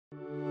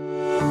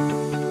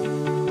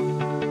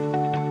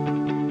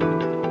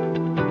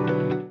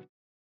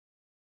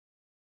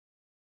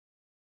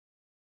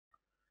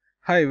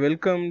Hi,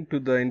 welcome to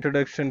the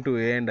introduction to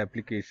AI and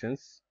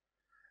applications.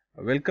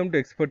 Welcome to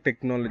Expert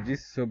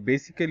Technologies. So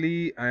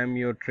basically, I am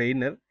your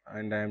trainer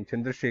and I am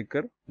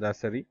Chandrasekhar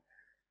Dasari.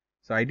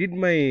 So I did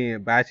my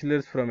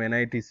bachelor's from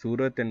NIT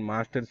Surat and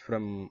master's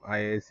from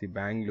IISc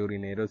Bangalore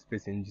in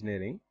aerospace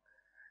engineering.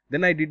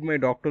 Then I did my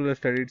doctoral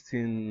studies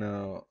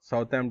in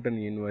Southampton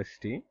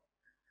University.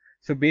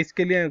 So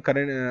basically,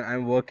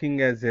 I'm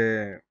working as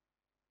a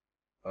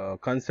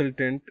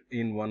consultant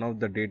in one of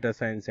the data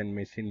science and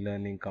machine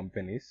learning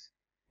companies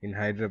in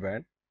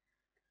Hyderabad.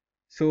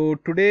 So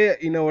today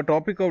in our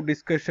topic of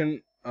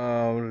discussion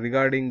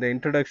regarding the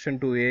introduction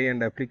to AI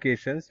and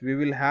applications, we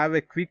will have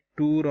a quick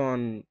tour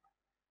on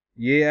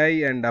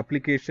AI and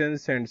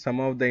applications and some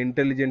of the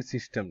intelligent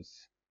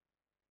systems.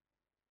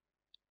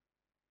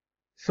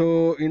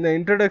 So in the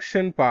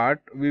introduction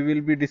part, we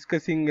will be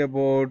discussing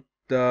about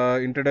the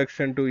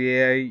introduction to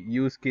AI,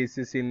 use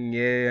cases in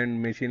AI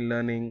and machine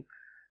learning,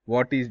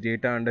 what is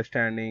data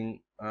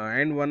understanding,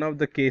 and one of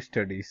the case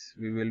studies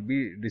we will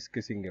be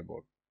discussing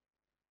about.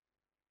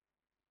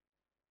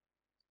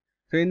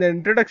 So in the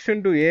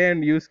introduction to AI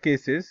and use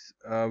cases,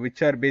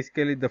 which are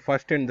basically the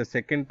first and the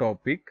second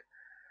topic,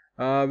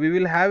 we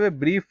will have a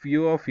brief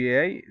view of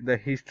AI, the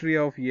history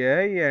of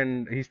AI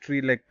and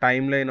history like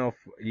timeline of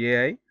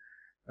AI,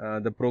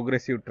 the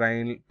progressive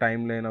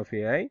timeline of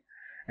AI,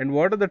 and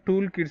what are the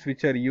toolkits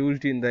which are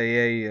used in the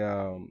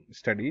AI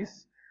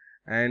studies,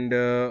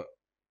 and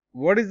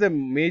what is the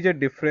major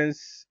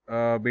difference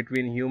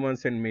between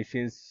humans and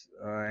machines,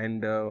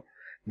 and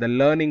the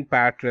learning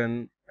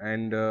pattern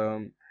and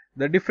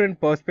the different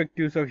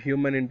perspectives of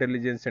human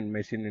intelligence and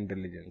machine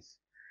intelligence.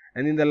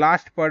 And in the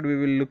last part, we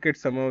will look at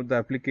some of the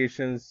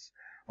applications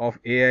of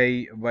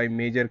AI by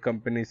major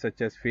companies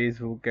such as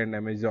Facebook and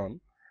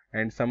Amazon,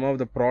 and some of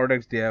the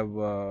products they have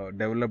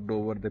developed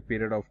over the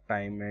period of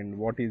time, and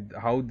what is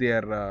how they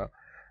are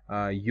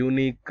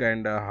unique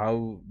and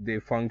how they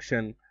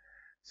function.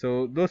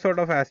 So those sort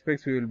of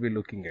aspects we will be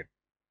looking at.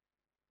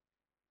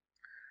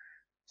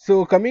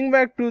 So coming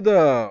back to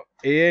the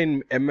AI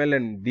and ML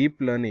and deep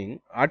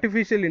learning,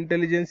 artificial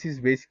intelligence is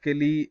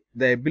basically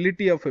the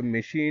ability of a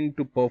machine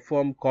to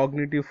perform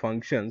cognitive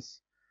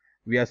functions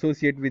we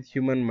associate with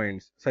human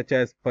minds, such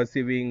as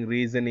perceiving,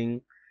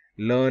 reasoning,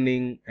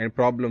 learning, and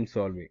problem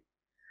solving.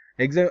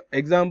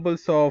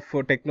 Examples of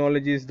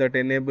technologies that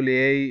enable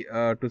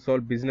AI to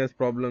solve business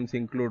problems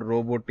include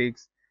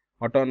robotics,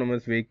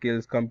 autonomous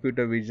vehicles,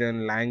 computer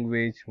vision,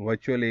 language,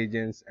 virtual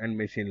agents, and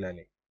machine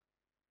learning.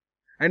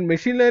 And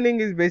machine learning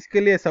is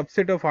basically a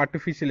subset of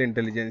artificial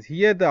intelligence.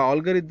 Here the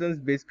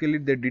algorithms basically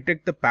they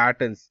detect the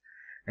patterns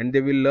and they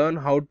will learn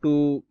how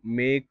to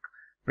make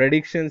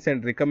predictions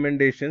and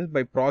recommendations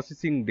by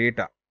processing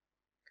data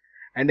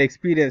and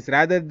experience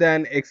rather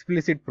than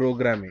explicit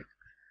programming.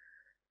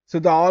 So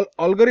the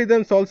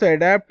algorithms also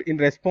adapt in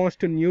response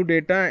to new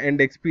data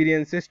and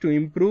experiences to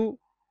improve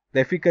the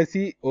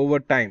efficacy over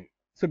time.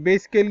 So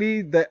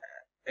basically the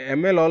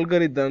ML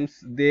algorithms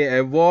they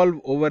evolve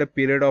over a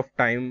period of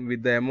time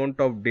with the amount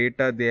of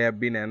data they have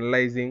been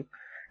analyzing,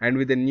 and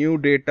with the new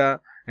data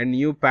and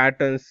new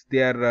patterns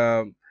they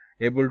are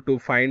able to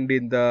find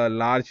in the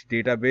large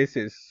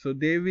databases. So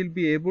they will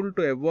be able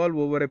to evolve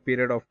over a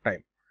period of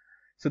time.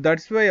 So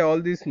that's why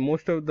all these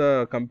most of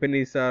the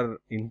companies are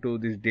into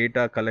this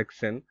data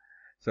collection.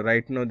 So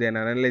right now they are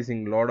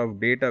analyzing a lot of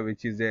data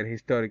which is their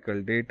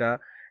historical data,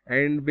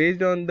 and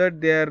based on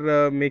that they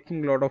are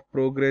making a lot of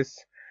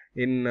progress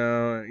in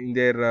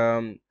their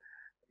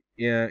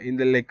yeah, in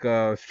the like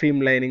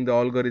streamlining the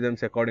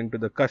algorithms according to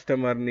the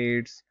customer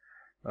needs,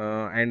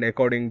 and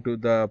according to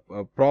the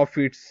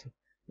profits,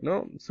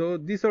 so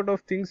these sort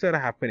of things are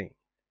happening.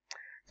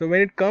 So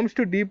when it comes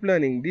to deep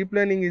learning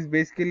is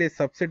basically a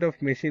subset of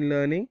machine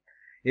learning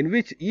in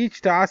which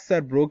each tasks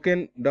are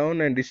broken down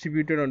and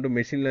distributed onto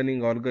machine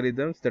learning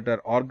algorithms that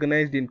are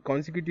organized in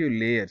consecutive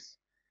layers.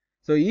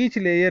 So each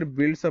layer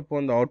builds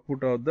upon the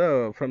output of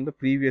the from the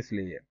previous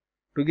layer.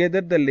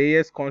 Together the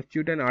layers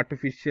constitute an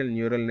artificial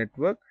neural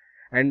network,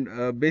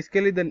 and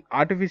basically the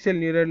artificial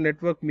neural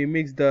network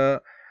mimics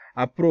the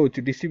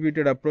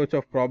distributed approach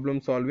of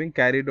problem solving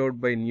carried out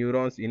by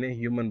neurons in a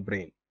human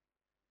brain.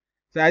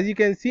 So as you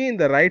can see in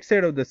the right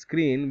side of the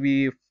screen,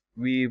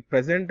 we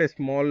present a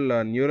small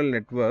neural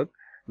network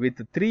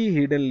with three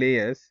hidden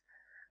layers,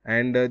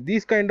 and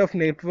these kind of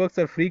networks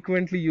are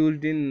frequently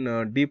used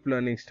in deep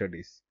learning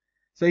studies.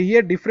 So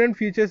here different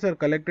features are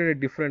collected at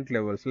different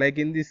levels. Like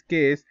in this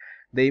case,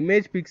 the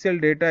image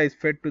pixel data is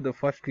fed to the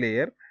first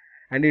layer,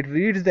 and it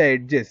reads the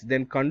edges,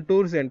 then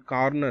contours and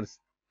corners,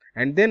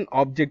 and then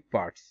object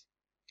parts.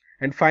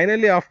 And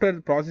finally, after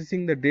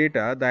processing the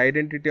data, the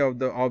identity of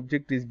the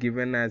object is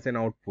given as an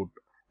output,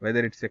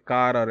 whether it's a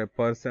car or a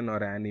person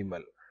or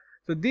animal.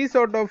 So these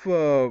sort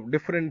of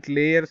different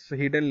layers,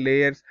 hidden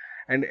layers,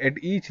 and at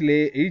each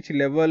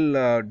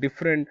level,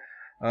 different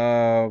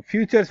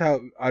features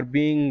are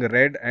being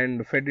read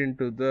and fed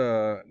into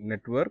the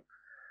network.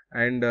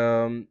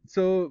 And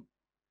so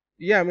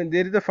yeah, I mean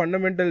there is a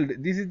fundamental.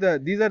 These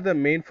are the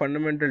main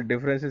fundamental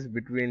differences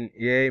between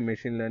AI,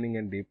 machine learning,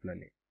 and deep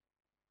learning.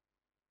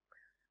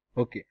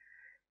 Okay.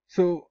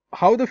 So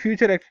how the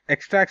future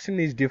extraction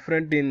is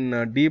different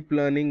in deep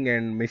learning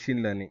and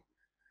machine learning.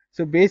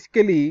 So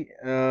basically,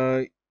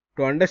 to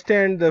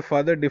understand the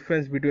further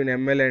difference between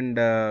ML and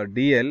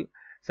DL,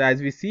 so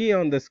as we see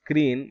on the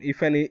screen,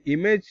 if an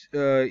image,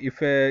 if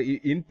a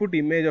input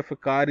image of a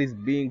car is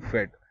being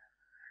fed,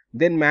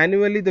 then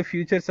manually the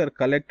features are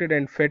collected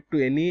and fed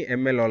to any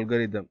ML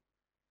algorithm.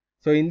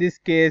 So in this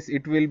case,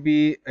 it will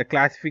be a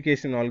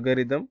classification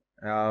algorithm,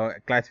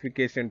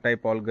 classification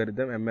type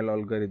algorithm, ML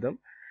algorithm,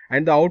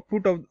 and the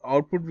output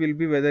will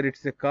be whether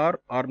it's a car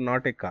or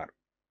not a car.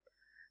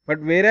 But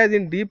whereas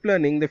in deep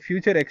learning, the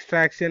feature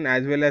extraction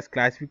as well as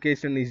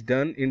classification is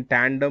done in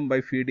tandem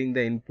by feeding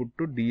the input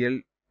to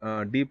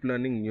deep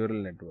learning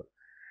neural network,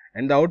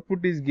 and the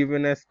output is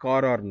given as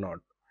car or not.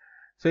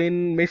 So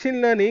in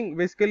machine learning,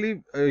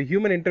 basically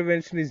human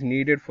intervention is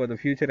needed for the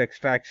future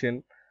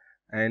extraction,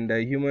 and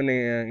human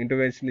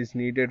intervention is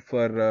needed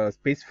for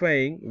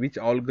specifying which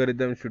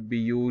algorithm should be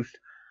used,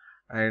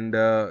 and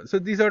so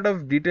these sort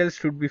of details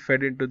should be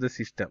fed into the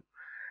system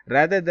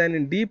rather than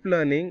in deep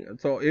learning.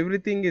 So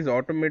everything is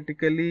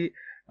automatically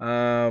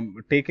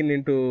taken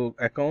into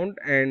account,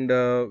 and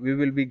we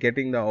will be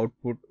getting the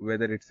output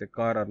whether it's a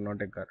car or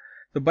not a car.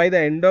 So by the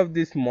end of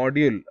this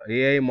module,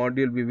 AI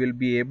module, we will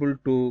be able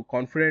to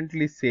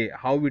confidently say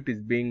how it is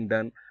being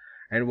done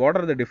and what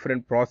are the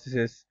different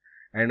processes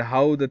and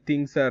how the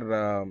things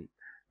are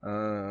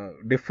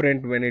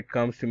different when it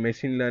comes to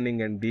machine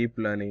learning and deep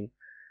learning.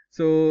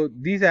 So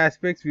these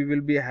aspects we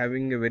will be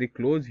having a very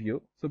close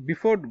view. So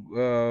before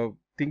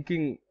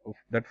thinking of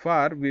that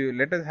far, we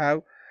let us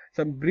have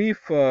some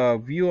brief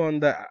view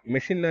on the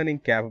machine learning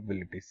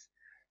capabilities.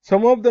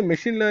 Some of the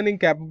machine learning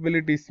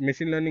capabilities,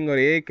 machine learning or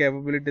AI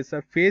capabilities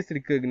are face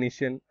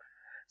recognition,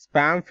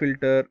 spam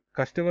filter,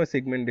 customer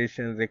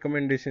segmentation,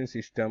 recommendation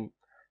system,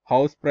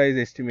 house price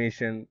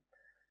estimation,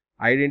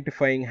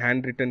 identifying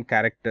handwritten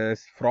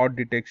characters, fraud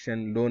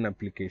detection, loan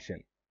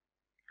application.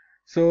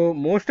 So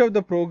most of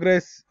the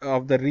progress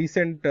of the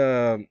recent,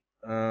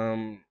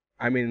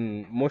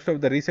 most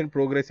of the recent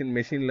progress in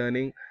machine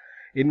learning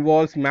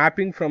involves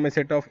mapping from a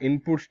set of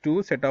inputs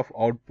to set of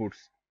outputs,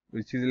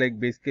 which is like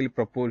basically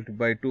proposed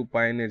by two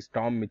pioneers,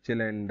 Tom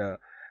Mitchell and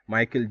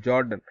Michael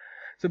Jordan.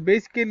 So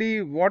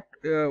basically, what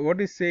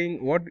is saying,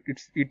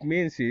 it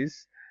means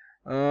is,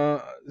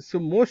 so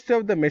most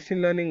of the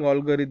machine learning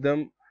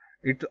algorithm,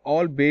 it's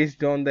all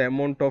based on the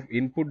amount of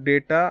input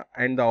data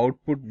and the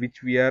output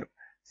which we are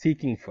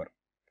seeking for.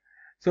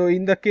 So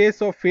in the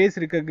case of face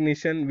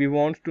recognition, we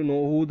want to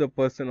know who the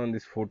person on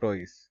this photo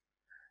is.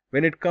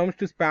 When it comes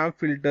to spam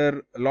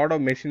filter, a lot of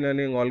machine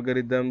learning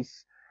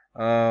algorithms,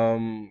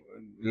 um,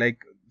 like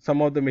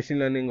some of the machine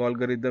learning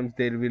algorithms,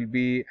 they will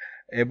be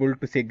able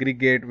to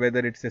segregate whether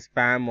it's a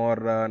spam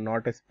or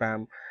not a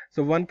spam.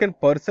 So one can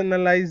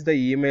personalize the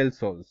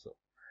emails also.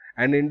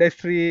 And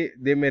industry,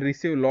 they may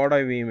receive a lot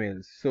of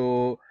emails.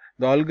 So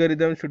the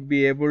algorithm should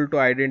be able to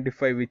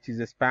identify which is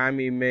a spam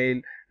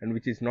email and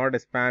which is not a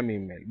spam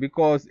email,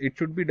 because it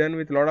should be done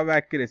with a lot of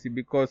accuracy,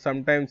 because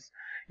sometimes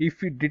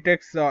if it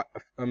detects a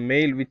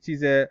mail which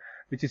is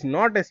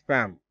not a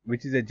spam,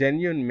 which is a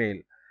genuine mail,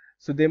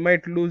 so they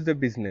might lose the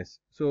business.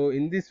 So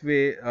in this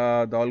way,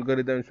 the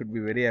algorithm should be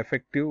very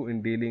effective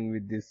in dealing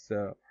with this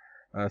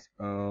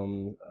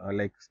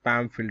like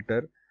spam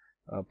filter,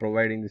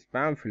 providing the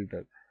spam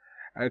filter.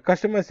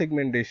 Customer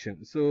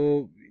segmentation.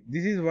 So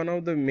this is one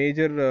of the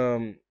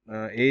major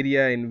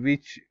area in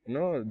which,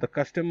 the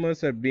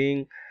customers are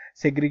being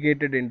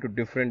segregated into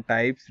different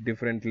types,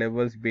 different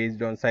levels,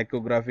 based on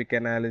psychographic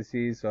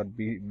analysis, or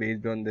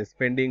based on the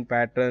spending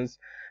patterns,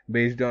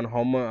 based on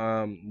how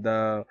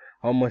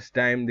much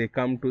time they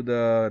come to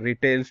the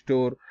retail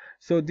store.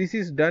 So this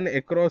is done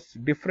across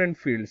different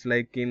fields,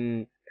 like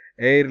in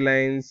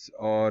airlines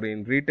or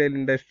in retail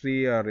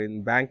industry or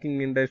in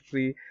banking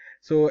industry.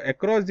 So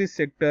across this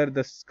sector,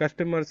 the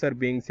customers are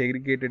being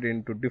segregated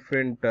into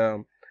different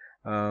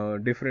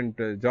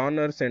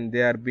genres, and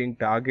they are being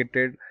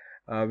targeted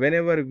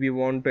whenever we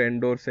want to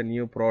endorse a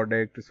new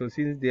product. So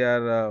since they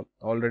are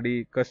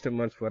already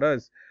customers for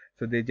us,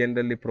 so they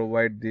generally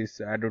provide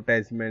these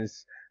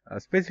advertisements,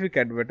 specific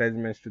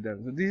advertisements to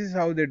them. So this is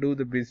how they do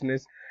the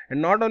business, and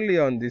not only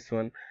on this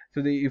one.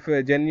 So if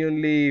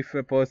genuinely, if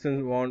a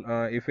person want,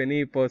 if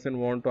any person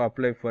want to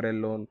apply for a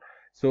loan,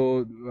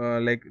 so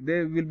like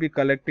they will be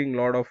collecting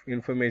lot of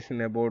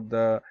information about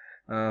the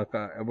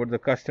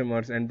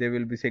customers, and they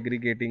will be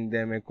segregating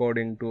them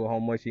according to how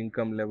much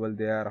income level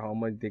they are, how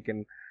much they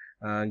can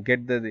get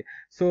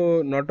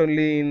so not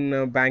only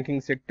in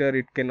banking sector,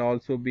 it can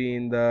also be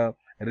in the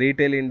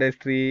retail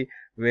industry,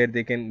 where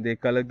they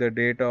collect the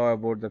data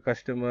about the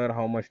customer,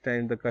 how much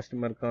time the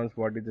customer comes,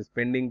 what is the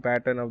spending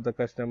pattern of the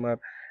customer,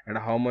 and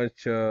how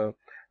much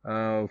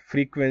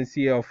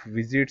frequency of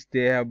visits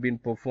they have been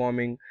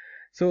performing.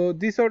 So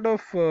this sort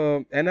of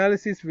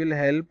analysis will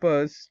help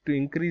us to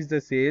increase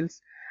the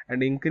sales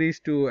and increase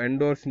to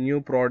endorse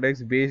new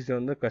products based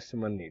on the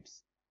customer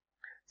needs.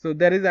 So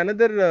there is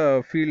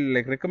another field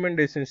like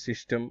recommendation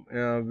system,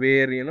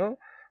 where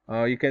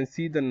you can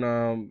see the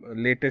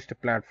latest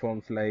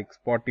platforms like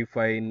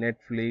Spotify,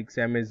 Netflix,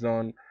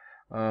 Amazon.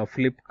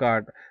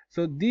 Flipkart.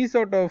 So these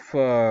sort of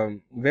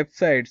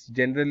websites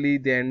generally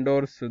they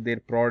endorse their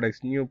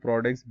products, new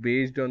products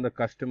based on the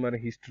customer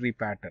history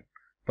pattern,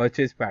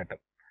 purchase pattern.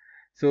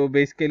 So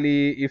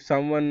basically, if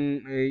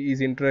someone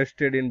is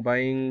interested in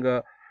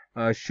buying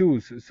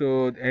shoes,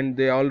 so and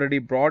they already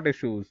bought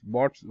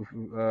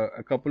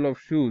a couple of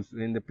shoes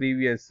in the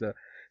previous, so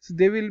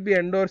they will be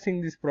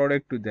endorsing this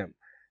product to them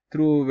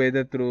through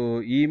whether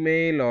through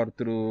email or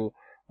through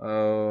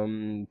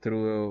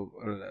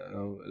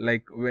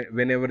like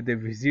whenever they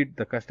visit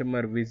the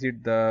customer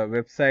visit the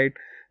website,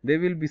 they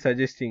will be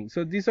suggesting.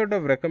 So this sort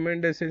of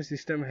recommendation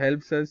system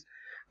helps us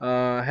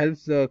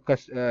helps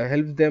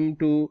them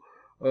to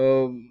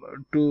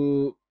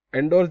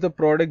endorse the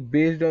product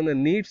based on the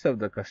needs of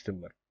the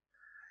customer.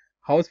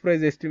 House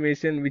price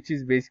estimation, which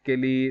is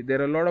basically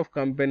there are a lot of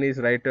companies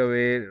right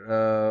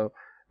now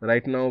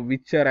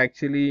which are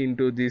actually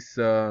into this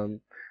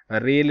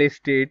real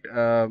estate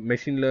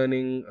machine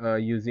learning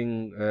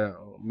using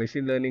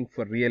machine learning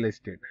for real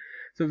estate.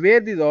 So where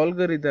these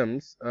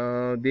algorithms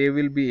they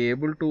will be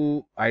able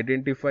to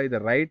identify the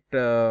right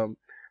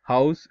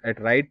house at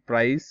right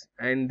price,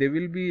 and they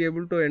will be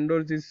able to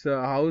endorse this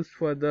house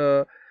for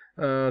the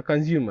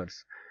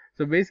consumers.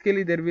 So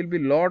basically there will be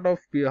lot of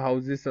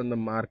houses on the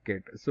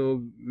market,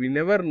 so we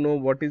never know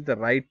what is the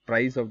right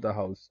price of the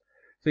house.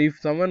 So if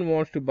someone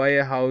wants to buy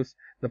a house,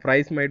 the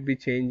price might be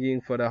changing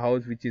for a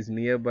house which is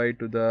nearby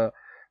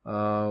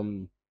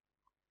um,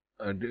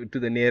 to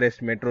the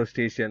nearest metro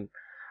station,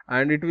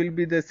 and it will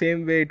be the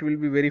same way, it will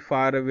be very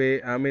far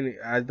away. I mean,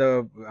 as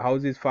the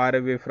house is far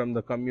away from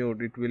the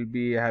commute, it will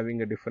be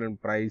having a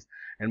different price,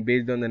 and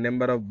based on the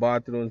number of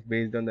bathrooms,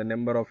 based on the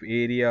number of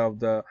area of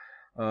the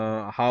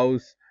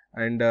house,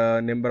 and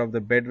number of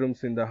the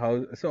bedrooms in the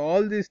house, so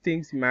all these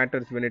things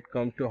matters when it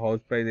comes to house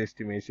price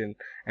estimation,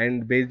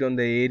 and based on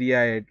the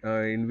area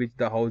in which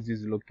the house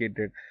is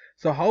located.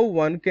 So how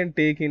one can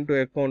take into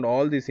account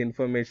all this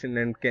information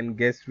and can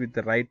guess with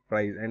the right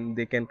price, and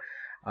they can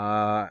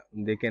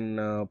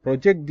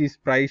project this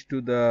price to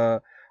the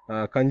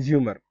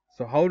consumer.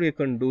 So how they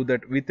can do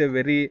that with a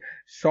very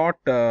short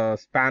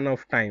span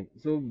of time.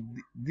 So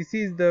this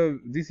is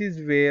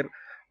where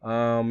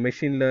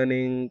machine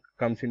learning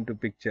comes into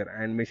picture,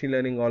 and machine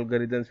learning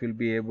algorithms will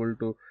be able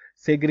to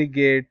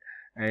segregate,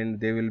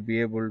 and they will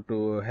be able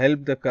to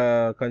help the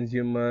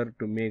consumer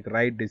to make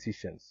right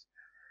decisions.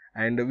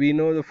 And we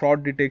know the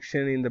fraud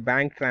detection in the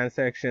bank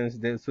transactions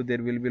there, so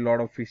there will be a lot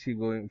of fishy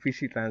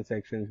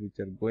transactions which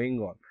are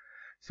going on.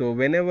 So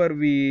whenever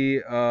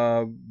we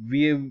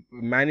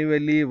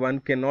manually,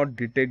 one cannot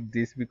detect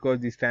this because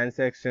this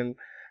transaction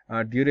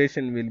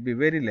duration will be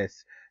very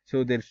less.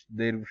 So there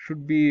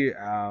should be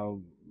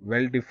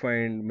well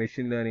defined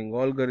machine learning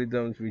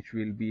algorithms which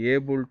will be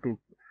able to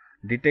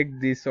detect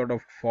these sort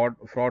of fraud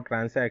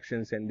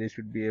transactions, and they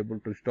should be able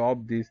to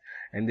stop this,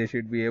 and they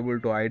should be able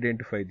to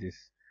identify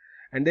this.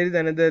 And there is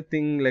another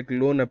thing like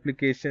loan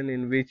application,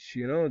 in which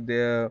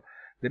there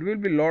will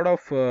be a lot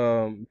of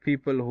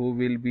people who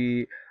will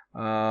be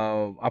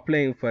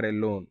applying for a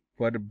loan.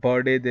 For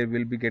per day there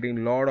will be getting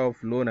a lot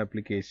of loan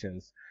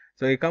applications.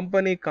 So a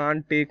company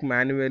can't take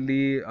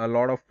manually a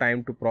lot of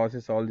time to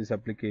process all these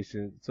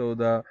applications. So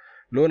the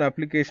loan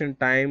application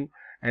time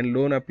and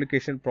loan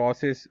application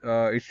process,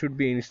 it should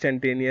be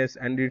instantaneous,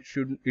 and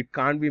it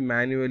can't be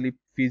manually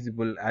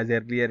feasible as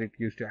earlier it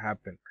used to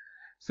happen.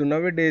 So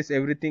nowadays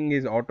everything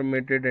is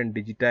automated and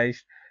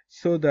digitized,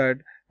 so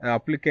that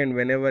applicant,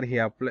 whenever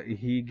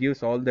he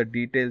gives all the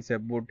details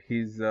about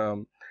his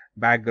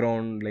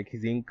background, like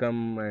his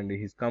income and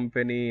his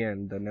company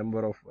and the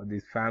number of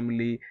this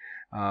family,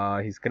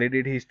 his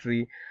credit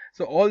history.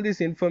 So all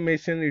this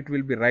information, it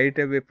will be right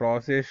away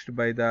processed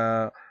by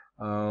the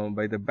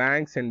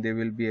banks, and they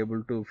will be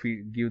able to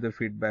give the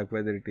feedback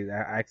whether it is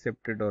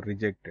accepted or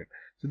rejected.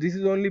 So this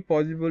is only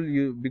possible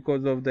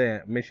because of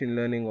the machine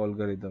learning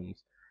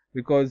algorithms,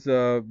 because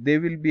they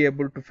will be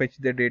able to fetch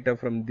the data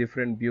from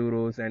different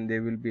bureaus, and they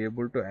will be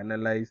able to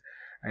analyze,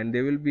 and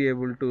they will be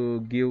able to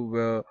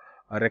give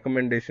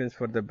recommendations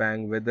for the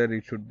bank whether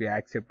it should be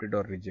accepted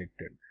or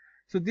rejected.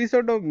 So these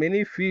sort of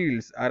many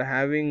fields are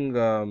having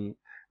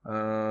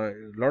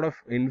lot of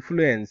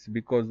influence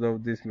because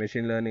of this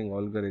machine learning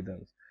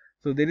algorithms.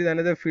 So there is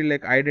another field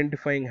like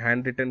identifying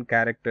handwritten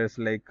characters,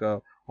 like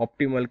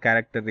optimal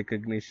character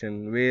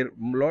recognition, where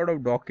a lot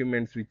of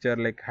documents which are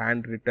like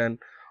handwritten,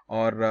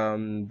 or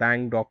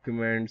bank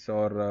documents,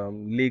 or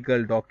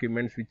legal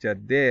documents which are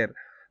there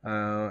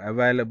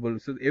available.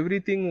 So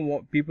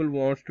everything people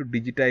wants to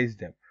digitize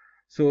them.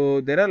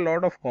 So there are a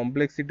lot of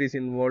complexities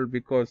involved,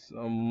 because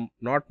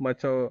not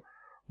much of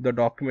the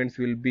documents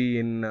will be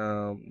in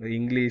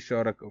English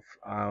or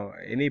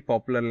any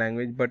popular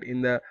language, but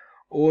in the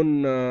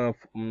own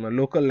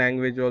local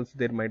language also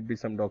there might be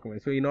some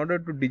documents. So in order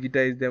to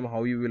digitize them,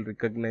 how you will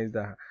recognize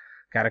the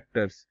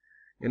characters,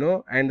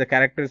 and the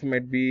characters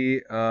might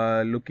be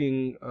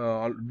looking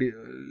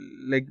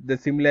like the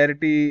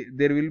similarity,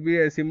 there will be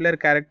a similar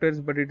characters,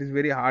 but it is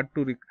very hard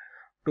to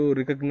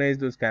recognize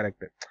those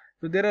characters.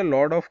 So there are a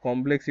lot of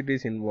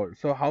complexities involved.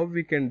 So how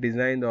we can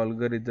design the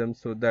algorithm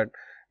so that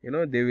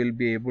they will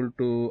be able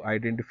to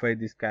identify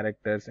these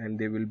characters, and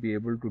they will be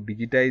able to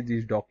digitize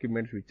these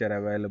documents which are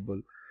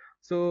available.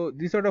 So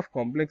these sort of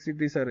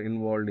complexities are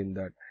involved in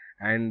that.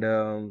 And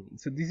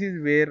so this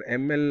is where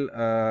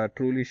ML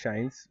truly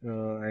shines,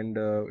 and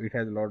it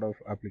has a lot of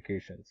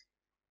applications.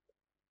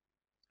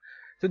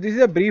 So this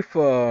is a brief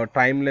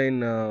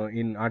timeline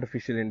in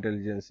artificial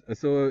intelligence.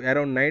 So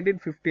around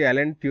 1950,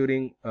 Alan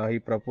Turing he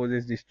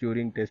proposes this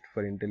Turing test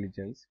for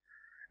intelligence,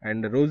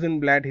 and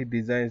Rosenblatt he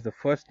designs the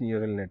first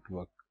neural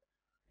network.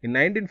 In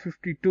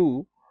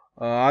 1952,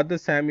 Arthur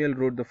Samuel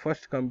wrote the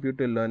first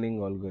computer learning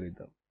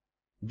algorithm.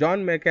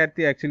 John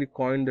McCarthy actually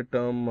coined the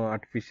term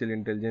artificial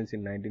intelligence in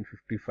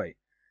 1955.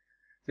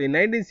 So in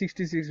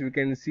 1966, we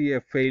can see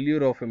a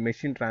failure of a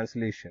machine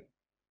translation.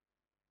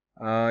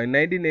 In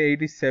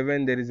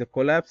 1987, there is a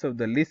collapse of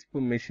the Lisp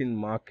machine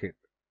market.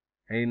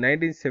 And in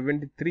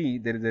 1973,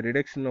 there is a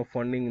reduction of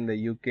funding in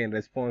the UK in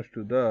response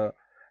to the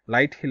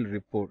Lighthill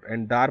report.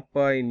 And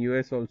DARPA in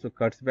US also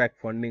cuts back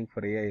funding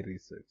for AI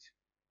research.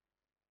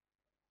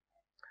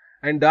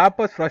 And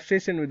DARPA's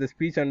frustration with the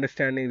speech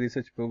understanding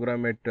research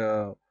program at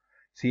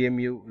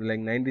CMU, like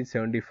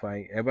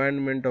 1975,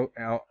 abandonment of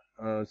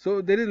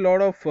so there is a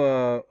lot of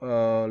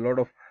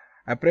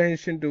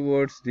apprehension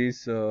towards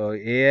this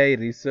AI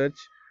research,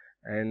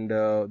 and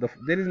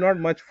there is not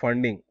much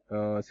funding.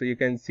 So you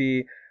can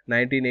see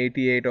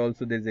 1988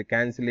 also there is a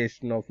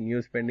cancellation of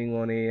new spending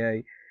on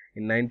AI.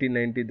 In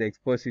 1990, the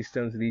expert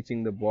systems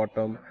reaching the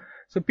bottom.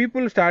 So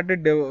people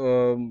started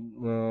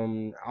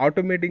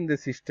automating the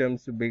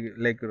systems,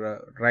 like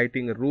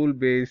writing a rule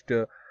based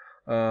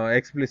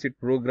explicit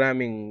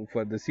programming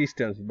for the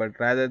systems, but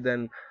rather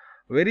than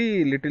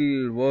very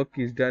little work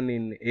is done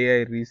in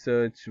AI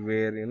research,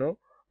 where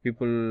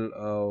people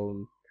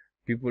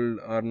people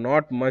are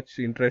not much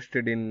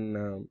interested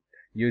in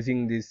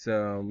using this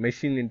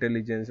machine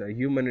intelligence,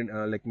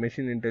 like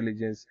machine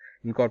intelligence,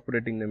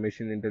 incorporating the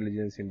machine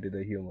intelligence into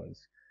the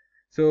humans.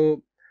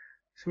 So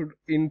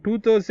in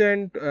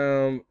 2000,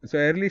 so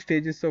early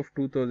stages of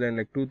 2000,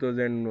 like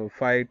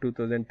 2005,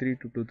 2003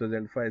 to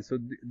 2005. So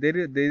there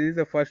is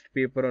a first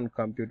paper on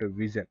computer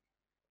vision,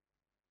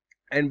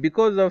 and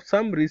because of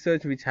some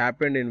research which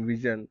happened in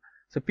vision,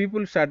 so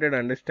people started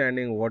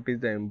understanding what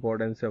is the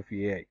importance of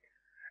AI.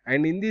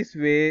 And in this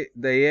way,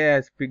 the AI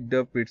has picked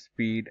up its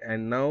speed,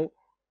 and now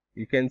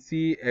you can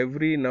see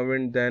every now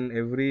and then,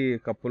 every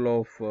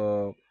couple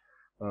of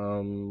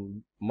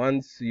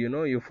months,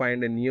 you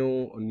find a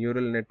new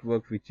neural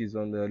network which is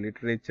on the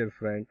literature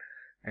front,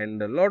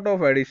 and a lot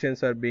of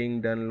additions are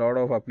being done, a lot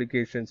of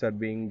applications are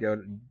being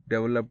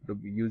developed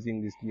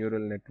using these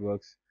neural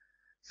networks.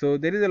 So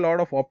there is a lot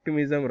of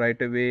optimism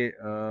right away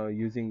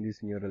using these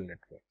neural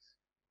networks.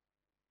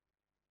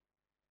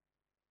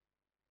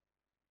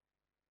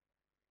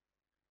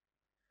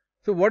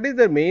 So what is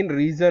the main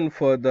reason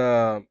for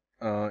the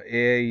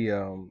AI,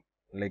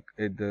 like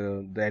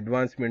the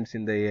advancements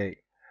in the AI?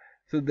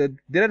 So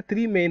there are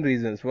three main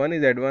reasons. One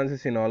is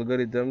advances in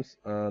algorithms,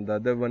 the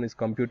other one is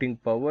computing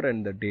power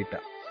and the data.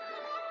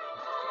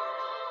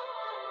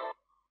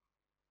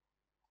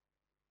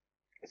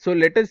 So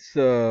let us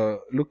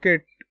look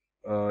at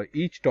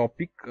each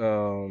topic,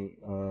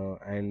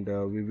 and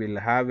we will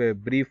have a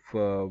brief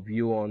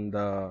view on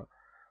the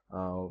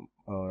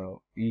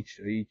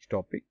each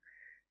topic.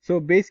 So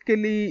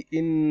basically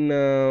in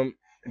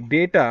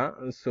data,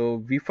 so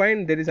we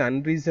find there is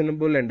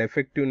unreasonable and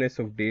effectiveness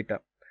of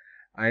data,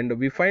 and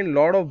we find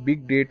lot of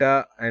big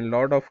data and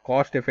lot of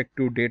cost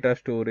effective data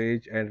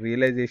storage, and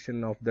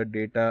realization of the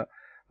data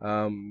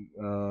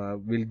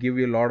will give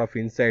you a lot of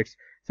insights.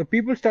 So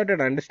people started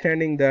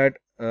understanding that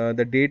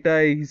the data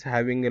is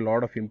having a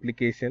lot of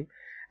implication,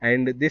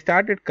 and they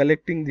started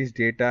collecting this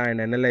data and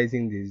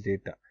analyzing this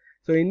data.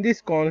 So in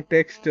this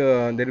context,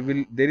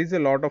 there is a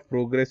lot of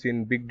progress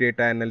in big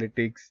data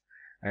analytics,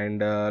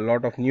 and a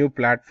lot of new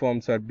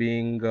platforms are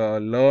being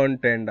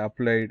learned and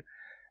applied.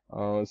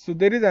 So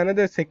there is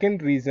another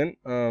second reason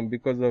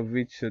because of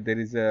which there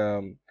is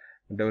a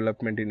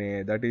development in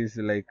AI, that is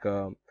like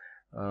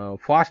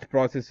fast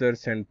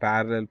processors and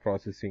parallel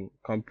processing,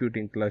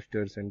 computing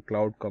clusters and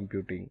cloud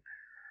computing.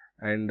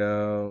 And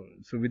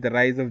so with the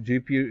rise of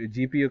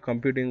GPU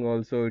computing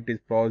also, it is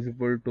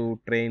possible to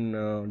train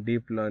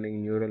deep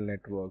learning neural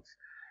networks.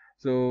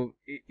 So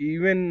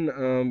even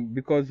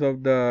because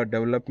of the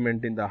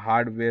development in the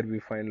hardware, we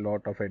find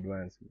lot of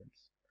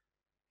advancements.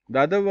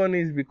 The other one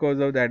is because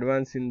of the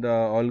advance in the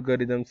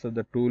algorithms of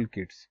the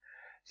toolkits.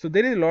 So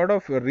there is a lot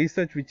of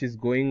research which is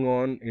going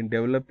on in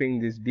developing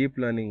these deep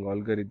learning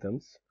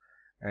algorithms,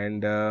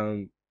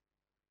 and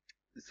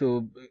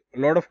so a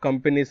lot of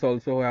companies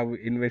also have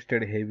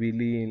invested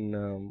heavily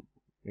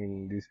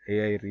in this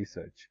AI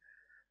research.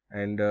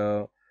 And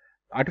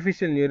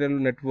artificial neural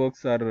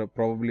networks are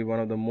probably one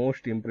of the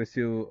most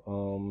impressive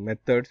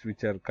methods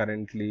which are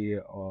currently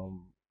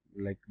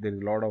like there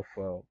is a lot of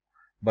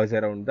buzz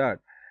around that.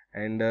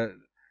 And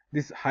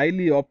these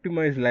highly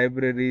optimized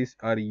libraries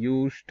are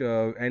used,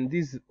 and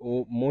these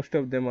most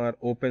of them are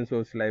open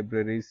source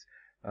libraries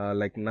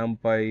like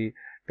NumPy,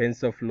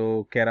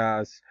 TensorFlow,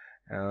 Keras,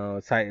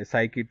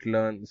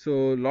 scikit-learn.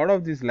 So a lot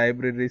of these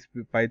libraries,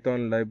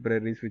 Python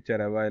libraries which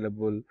are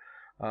available,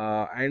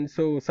 and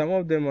so some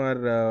of them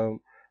are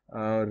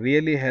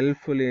really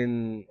helpful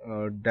in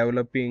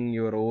developing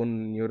your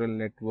own neural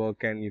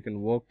network, and you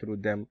can work through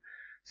them.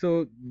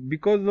 So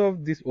because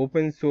of this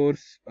open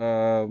source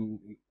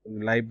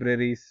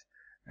libraries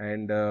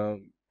and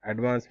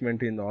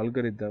advancement in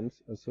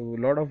algorithms, so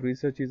a lot of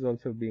research is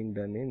also being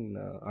done in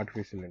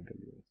artificial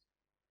intelligence.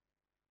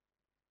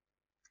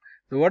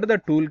 So what are the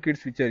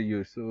toolkits which are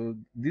used? So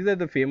these are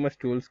the famous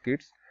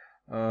toolkits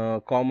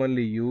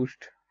commonly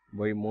used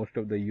by most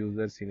of the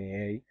users in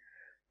AI.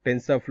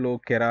 TensorFlow,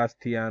 Keras,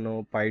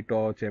 Theano,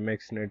 PyTorch,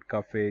 MXNet,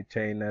 Caffe,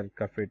 Chainer,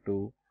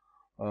 Caffe2,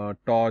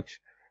 Torch.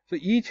 So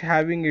each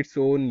having its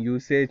own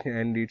usage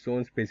and its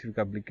own specific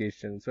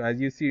application. So as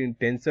you see, in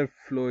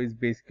TensorFlow is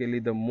basically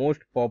the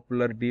most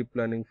popular deep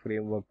learning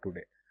framework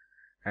today,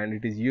 and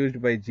it is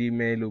used by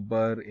Gmail,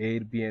 Uber,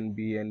 Airbnb,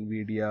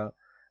 Nvidia,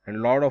 and a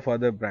lot of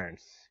other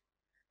brands.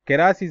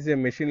 Keras is a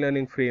machine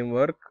learning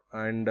framework,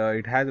 and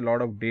it has a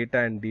lot of data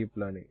and deep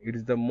learning. It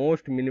is the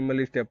most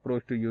minimalist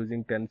approach to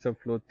using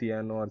TensorFlow,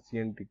 Theano, or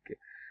CNTK,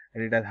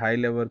 and it has high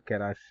level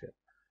Keras shell.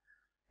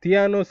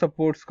 Theano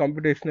supports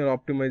computational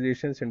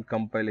optimizations and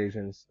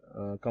compilations.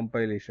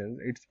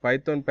 Its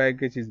Python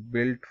package is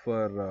built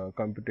for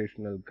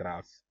computational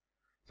graphs.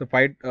 So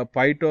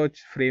PyTorch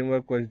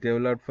framework was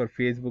developed for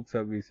Facebook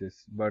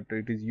services, but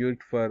it is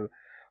used for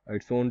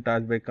its own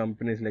tasks by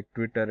companies like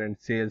Twitter and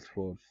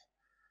Salesforce.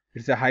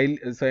 So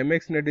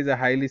MXNet is a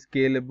highly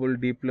scalable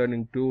deep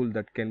learning tool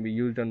that can be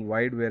used on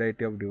wide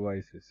variety of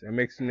devices.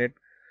 MXNet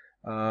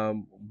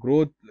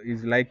growth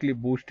is likely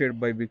boosted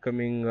by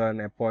becoming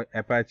an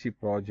Apache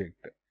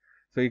project.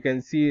 So you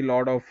can see a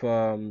lot of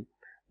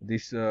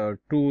these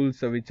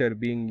tools which are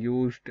being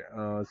used.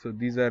 So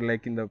these are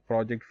like in the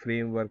project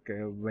framework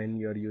when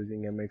you are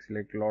using MX,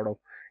 like a lot of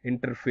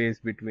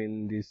interface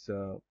between these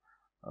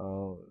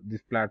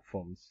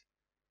platforms.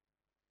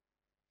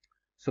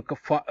 So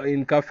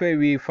in Caffe,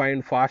 we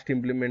find fast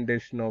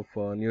implementation of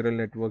neural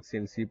networks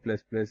in C++,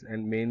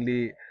 and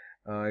mainly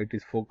it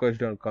is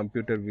focused on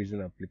computer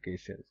vision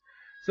applications.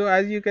 So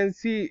as you can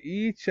see,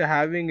 each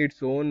having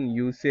its own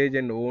usage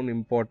and own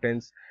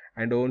importance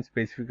and own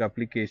specific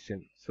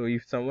application. So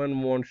if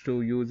someone wants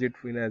to use it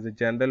as a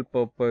general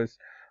purpose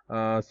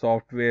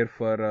software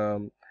for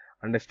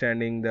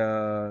understanding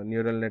the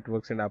neural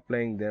networks and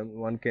applying them,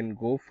 one can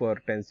go for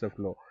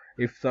TensorFlow.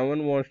 If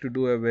someone wants to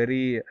do a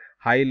very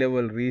high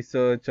level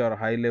research or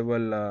high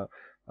level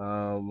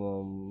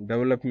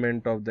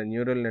development of the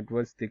neural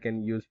networks, they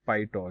can use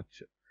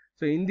PyTorch.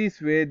 So in this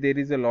way, there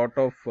is a lot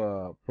of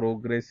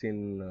progress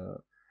in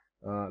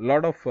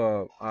lot of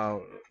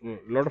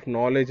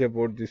knowledge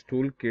about these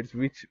toolkits,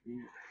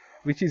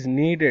 which is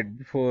needed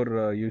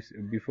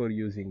before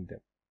using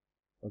them.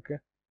 Okay.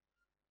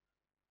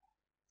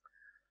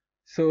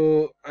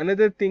 So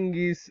another thing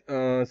is,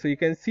 so you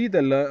can see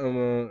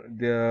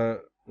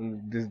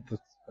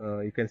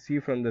you can see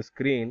from the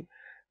screen,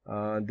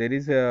 there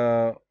is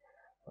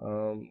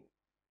um,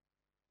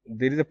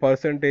 a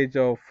percentage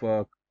of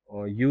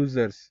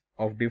users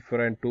of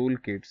different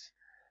toolkits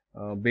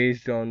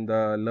based on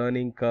the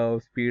learning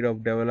curve, speed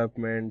of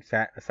development,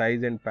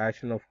 size and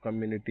passion of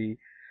community,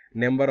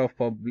 number of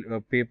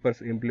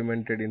papers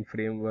implemented in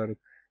framework,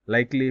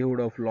 likelihood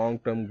of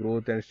long-term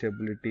growth and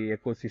stability,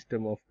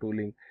 ecosystem of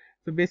tooling.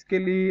 So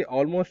basically,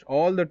 almost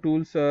all the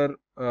tools are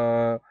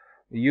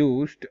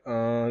used,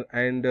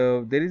 and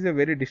there is a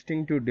very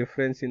distinctive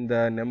difference in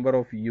the number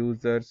of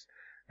users,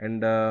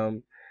 and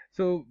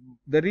so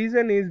the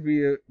reason is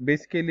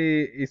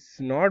basically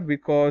it's not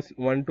because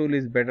one tool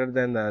is better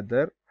than the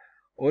other.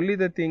 Only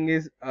the thing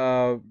is,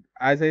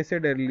 as I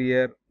said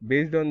earlier,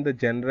 based on the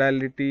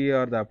generality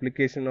or the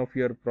application of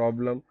your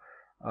problem,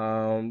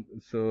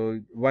 so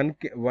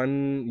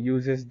one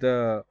uses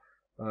the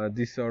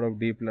this sort of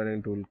deep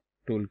learning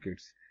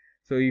toolkits.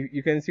 So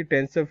you can see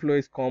TensorFlow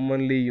is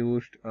commonly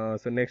used.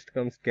 So next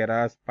comes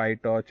Keras,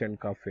 PyTorch, and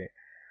Caffe,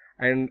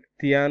 and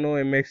Theano,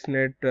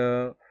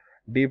 MXNet,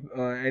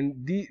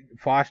 and the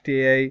Fast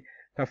AI,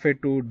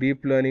 Caffe2,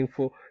 deep learning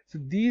for. So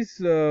these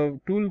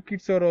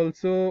toolkits are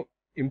also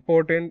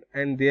important,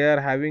 and they are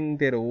having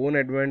their own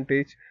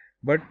advantage,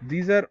 but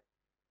these are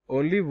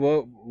only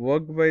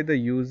worked by the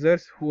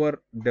users who are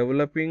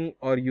developing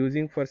or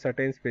using for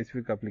certain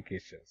specific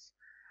applications.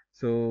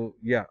 So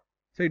yeah,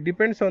 so it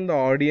depends on the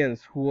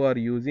audience who are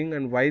using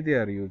and why they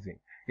are using.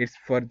 It's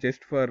for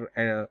just for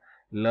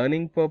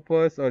learning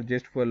purpose or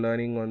just for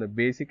learning on the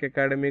basic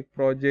academic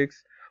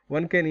projects.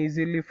 One can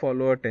easily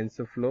follow a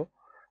TensorFlow,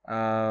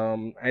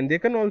 and they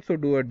can also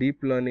do a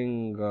deep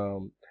learning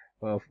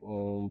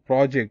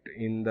project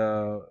in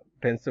the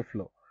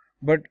TensorFlow.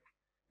 But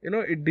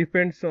it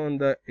depends on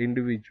the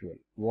individual,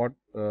 what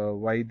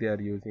why they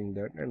are using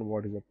that and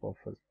what is the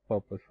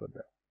purpose for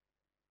that.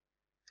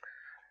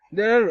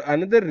 There are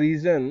another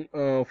reason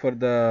for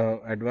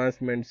the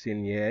advancements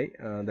in AI,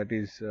 that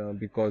is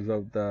because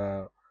of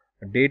the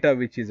data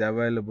which is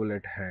available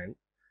at hand.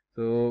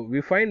 So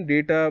we find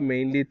data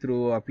mainly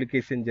through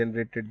application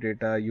generated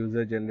data,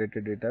 user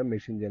generated data,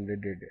 machine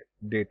generated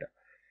data.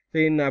 So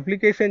in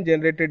application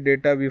generated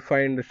data, we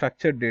find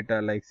structured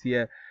data like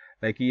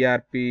like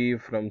ERP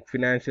from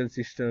financial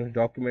systems,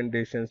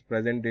 documentations,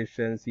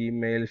 presentations,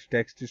 emails,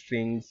 text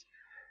strings.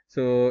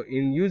 So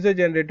in user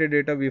generated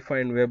data, we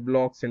find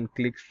weblogs and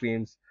click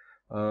streams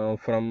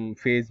from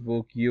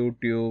Facebook,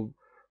 YouTube,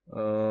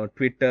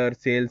 Twitter,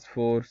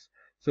 Salesforce.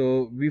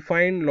 So we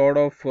find lot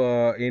of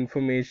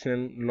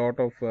information, lot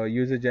of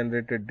user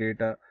generated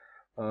data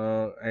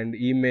and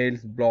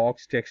emails,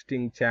 blogs,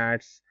 texting,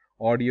 chats,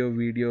 audio,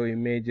 video,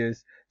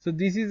 images. So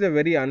this is a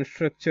very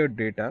unstructured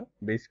data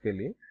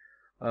basically,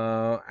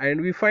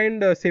 and we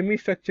find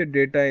semi-structured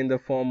data in the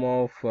form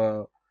of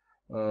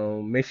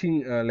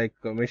machine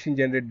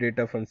generated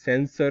data from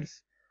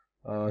sensors,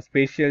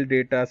 spatial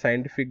data,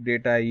 scientific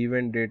data,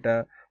 event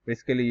data,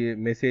 basically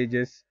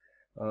messages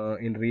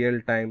in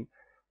real time.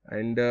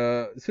 And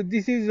so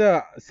this is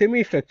a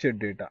semi-structured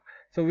data.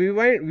 So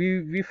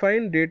we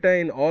find data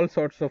in all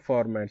sorts of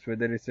formats,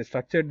 whether it's a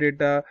structured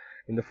data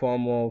in the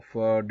form of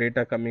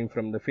data coming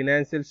from the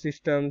financial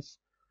systems,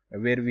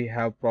 where we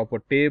have proper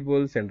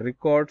tables and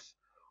records,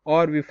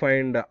 or we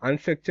find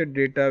unstructured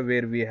data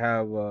where we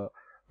have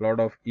lot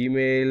of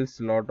emails,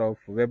 lot of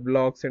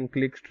weblogs and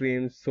click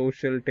streams,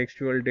 social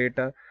textual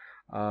data,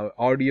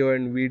 audio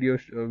and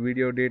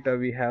video data,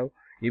 we have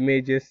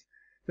images.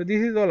 So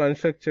this is all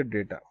unstructured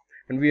data,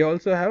 and we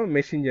also have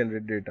machine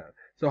generated data.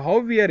 So how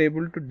we are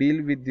able to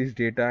deal with this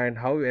data and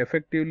how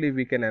effectively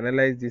we can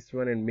analyze this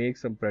one and make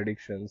some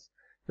predictions.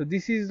 So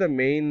this is the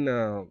main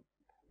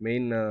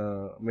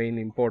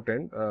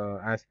important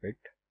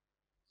aspect.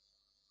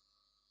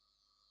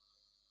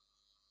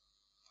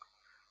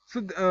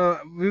 So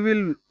we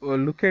will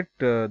look at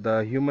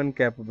the human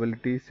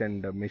capabilities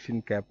and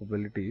machine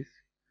capabilities.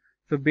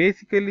 So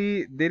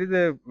basically, there is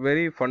a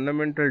very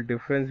fundamental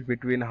difference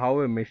between how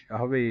a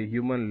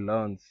human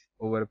learns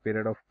over a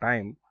period of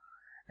time,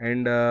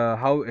 and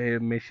how a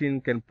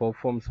machine can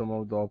perform some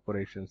of the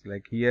operations.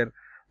 Like here,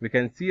 we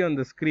can see on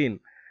the screen,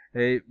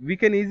 we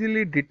can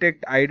easily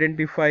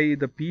identify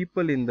the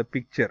people in the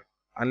picture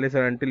unless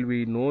or until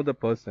we know the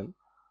person.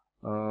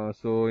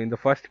 So in the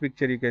first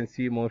picture, you can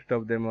see most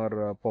of them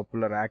are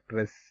popular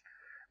actress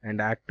and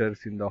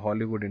actors in the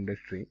Hollywood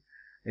industry.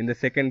 In the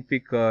second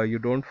pic, you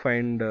don't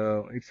find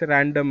it's a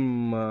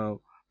random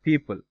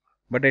people,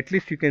 but at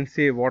least you can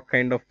say what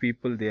kind of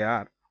people they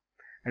are.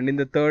 And in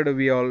the third,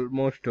 we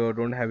almost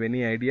don't have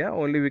any idea.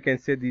 Only we can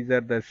say these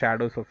are the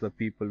shadows of the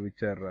people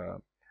which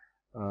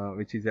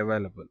is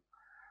available.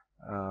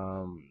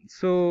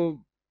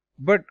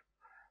 But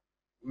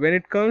when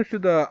it comes to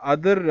the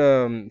other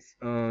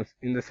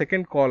in the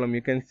second column,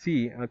 you can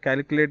see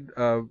calculate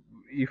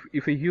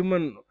if a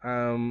human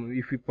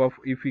if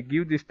we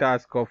give this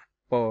task of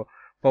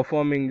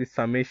performing the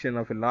summation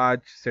of a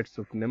large sets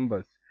of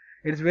numbers,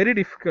 it's very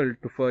difficult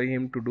for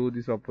him to do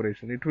this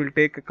operation. It will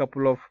take a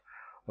couple of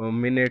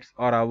minutes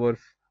or hours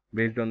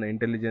based on the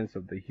intelligence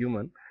of the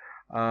human.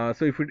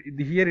 So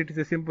here it is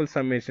a simple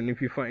summation. If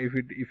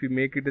you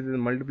make it as a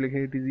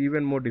multiplication, it is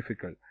even more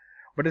difficult.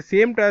 But the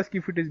same task,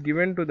 if it is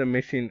given to the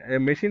machine, a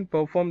machine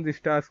performs this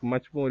task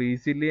much more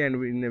easily and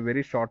in a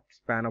very short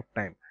span of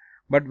time.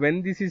 But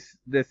when this is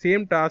the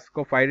same task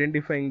of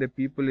identifying the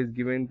people is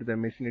given to the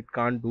machine, it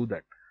can't do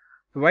that.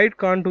 So why it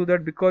can't do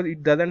that? Because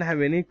it doesn't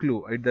have any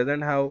clue. It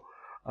doesn't have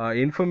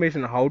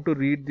information how to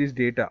read this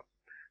data,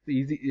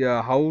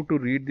 how to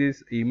read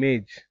this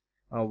image,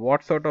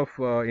 what sort of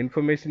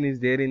information is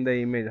there in the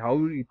image,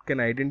 how it can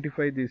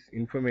identify this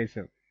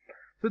information.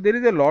 So there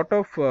is a lot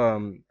of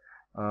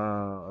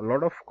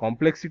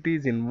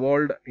complexities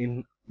involved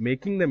in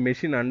making the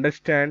machine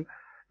understand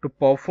to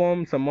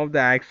perform some of the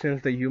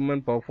actions the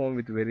human perform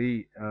with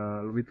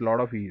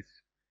lot of ease.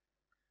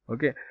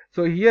 Okay,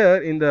 so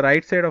here in the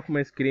right side of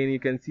my screen you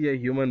can see a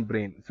human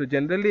brain. So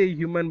generally a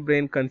human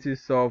brain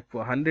consists of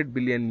 100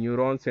 billion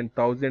neurons and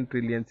 1000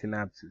 trillion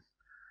synapses.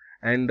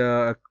 And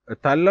a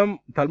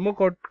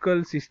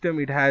thalamocortical system,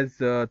 it has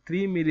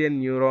 3 million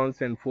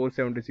neurons and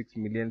 476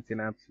 million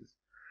synapses.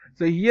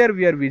 So here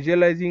we are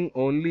visualizing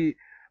only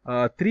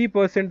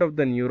 3% of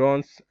the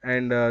neurons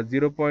and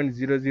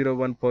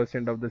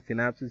 0.001% of the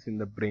synapses in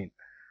the brain.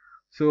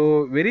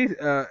 So very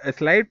a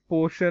slight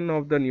portion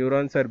of the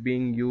neurons are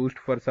being used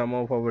for some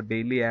of our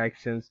daily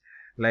actions,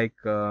 like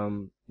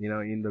in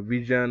the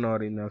vision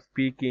or in the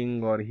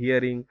speaking or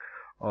hearing,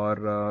 or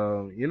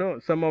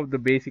some of the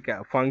basic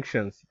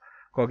functions,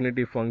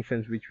 cognitive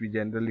functions which we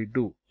generally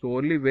do. So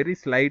only very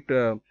slight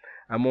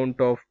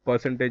amount of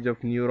percentage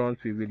of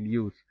neurons we will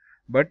use.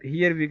 But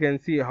here we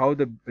can see how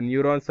the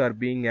neurons are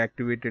being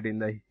activated in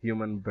the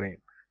human brain.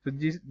 So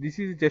this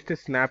is just a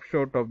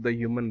snapshot of the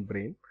human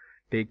brain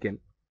taken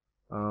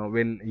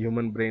when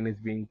human brain is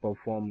being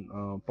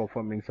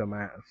performing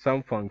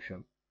some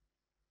function.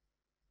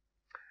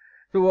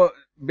 So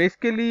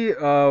basically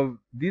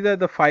these are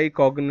the 5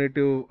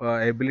 cognitive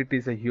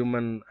abilities a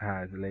human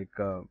has, like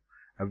a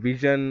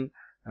vision,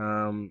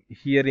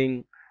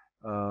 hearing,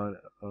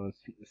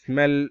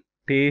 smell,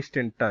 taste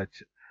and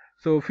touch.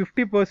 So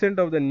 50%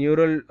 of the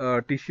neural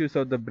tissues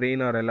of the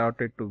brain are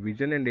allotted to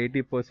vision, and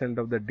 80%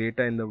 of the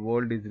data in the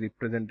world is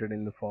represented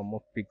in the form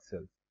of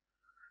pixels.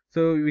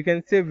 So we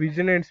can say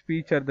vision and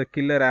speech are the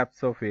killer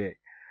apps of AI.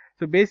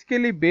 So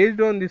basically,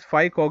 based on these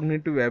five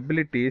cognitive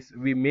abilities,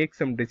 we make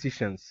some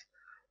decisions,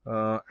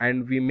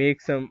 and we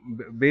make some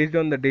based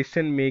on the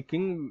decision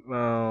making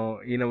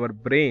in our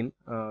brain.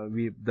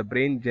 The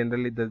brain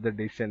generally does the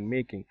decision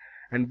making,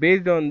 and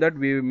based on that,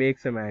 we make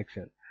some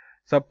action.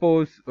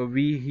 Suppose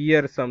we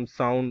hear some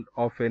sound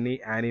of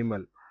any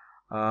animal,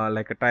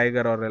 like a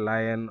tiger or a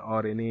lion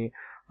or any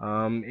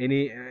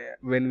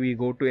when we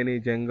go to any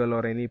jungle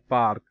or any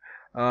park.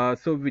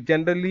 So we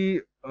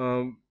generally,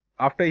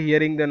 after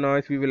hearing the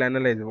noise, we will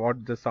analyze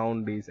what the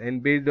sound is,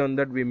 and based on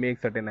that, we make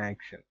certain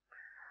action,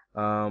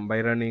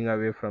 by running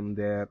away from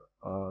there.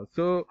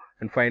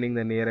 And finding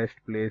the nearest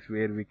place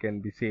where we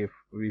can be safe,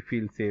 we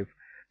feel safe.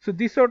 So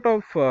this sort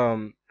of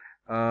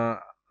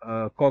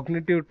uh,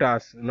 cognitive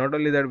tasks, not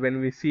only that, when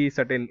we see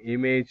certain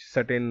image,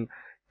 certain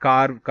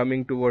car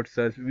coming towards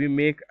us, we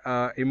make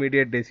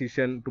immediate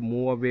decision to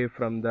move away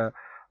from the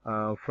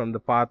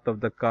path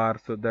of the car,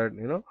 so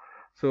that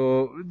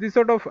so this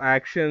sort of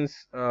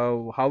actions,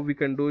 how we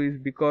can do is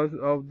because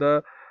of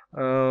the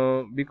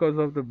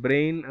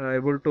brain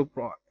able to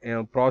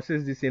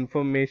process this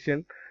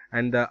information,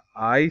 and the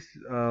eyes,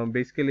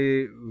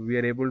 basically we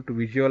are able to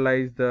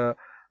visualize the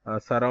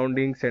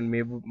surroundings, and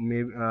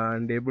maybe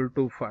and able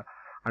to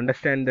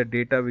understand the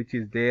data which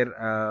is there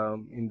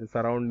in the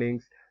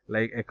surroundings,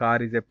 like a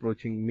car is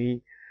approaching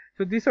me.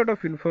 So this sort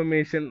of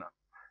information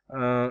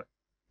uh,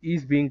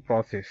 is being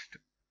processed.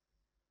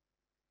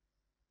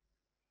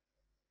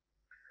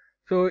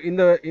 So in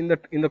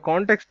the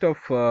context of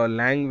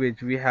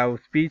language, we have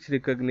speech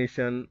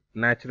recognition,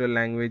 natural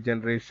language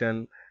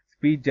generation,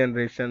 speech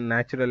generation,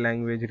 natural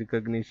language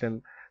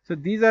recognition. So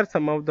these are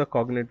some of the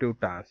cognitive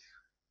tasks.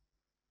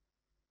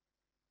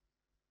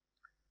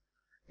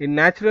 In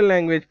natural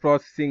language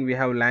processing, we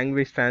have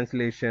language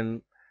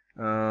translation,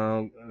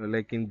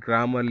 like in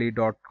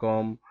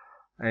Grammarly.com,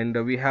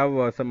 and we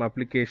have some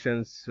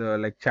applications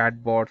like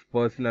chatbots,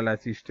 personal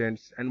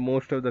assistants, and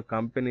most of the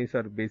companies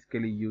are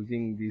basically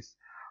using these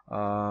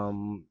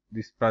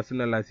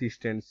personal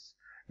assistants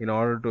in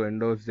order to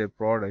endorse their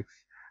products,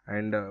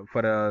 and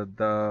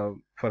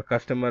for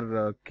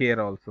customer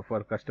care, also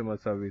for customer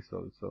service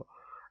also.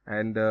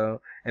 And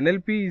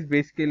NLP is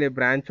basically a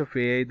branch of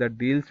AI that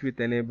deals with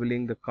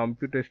enabling the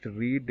computers to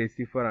read,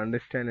 decipher,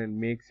 understand, and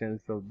make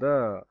sense of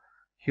the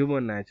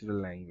human natural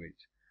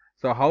language.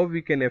 So how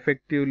we can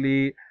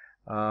effectively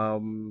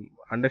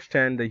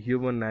understand the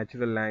human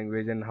natural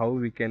language, and how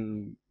we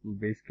can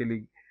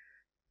basically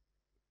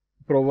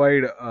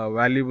provide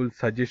valuable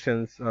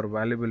suggestions or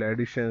valuable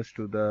additions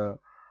to the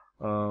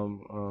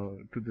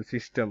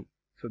system.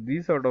 So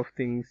these sort of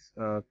things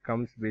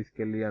comes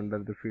basically under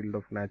the field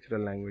of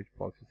natural language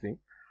processing,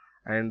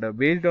 and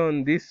based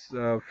on these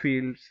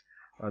fields,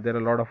 there are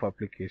a lot of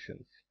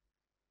applications.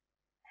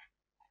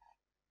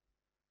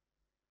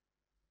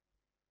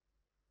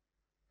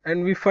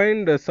 And we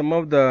find some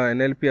of the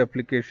NLP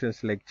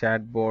applications like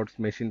chatbots,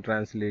 machine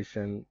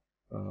translation,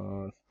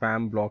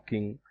 spam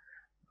blocking,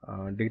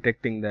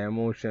 detecting the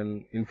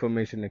emotion,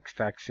 information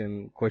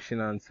extraction, question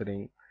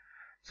answering.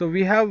 So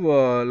we have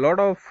a lot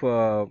of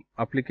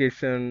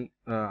application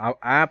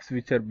apps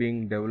which are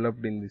being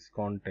developed in this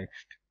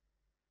context.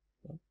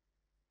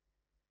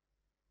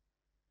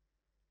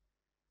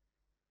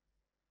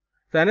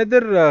 So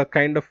another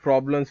kind of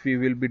problems we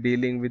will be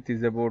dealing with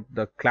is about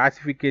the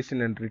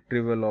classification and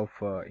retrieval of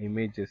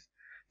images.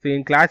 So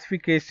in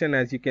classification,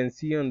 as you can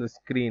see on the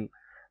screen,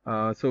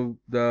 so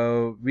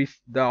the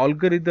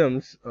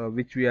algorithms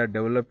which we are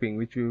developing,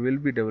 which we will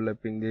be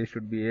developing, they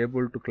should be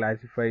able to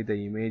classify the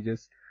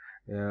images,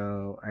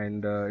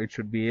 and it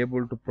should be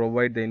able to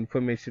provide the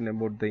information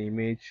about the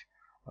image,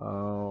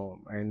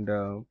 and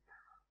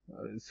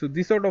so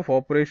these sort of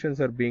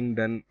operations are being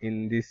done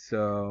in this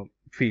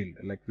field,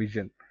 like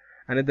vision.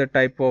 Another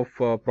type of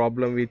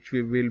problem which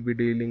we will be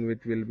dealing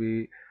with will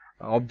be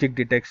object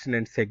detection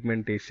and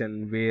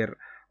segmentation, where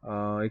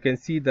you can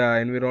see the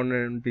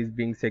environment is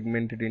being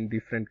segmented in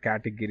different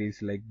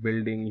categories like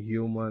building,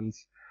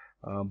 humans,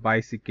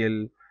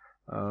 bicycle.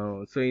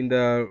 So in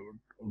the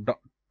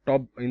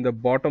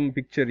bottom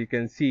picture, you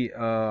can see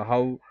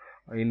how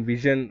in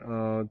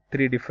vision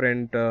three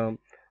different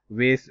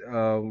ways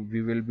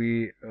we will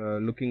be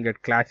looking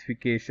at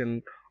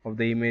classification of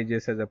the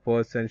images as a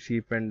person,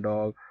 sheep, and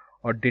dog,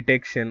 or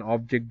detection,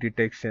 object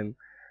detection,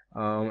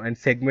 and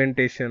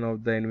segmentation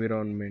of the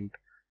environment.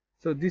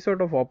 So these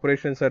sort of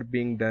operations are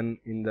being done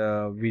in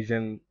the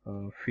vision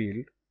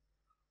field.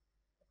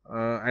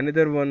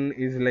 Another one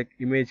is like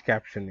image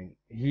captioning.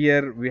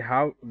 Here we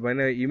have, when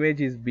an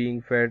image is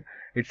being fed,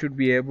 it should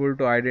be able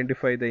to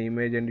identify the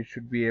image, and it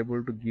should be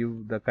able to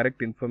give the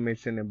correct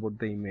information about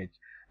the image,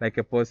 like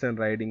a person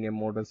riding a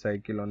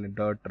motorcycle on a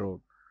dirt road.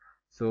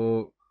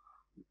 So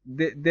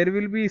there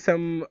will be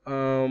some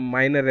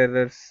minor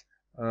errors,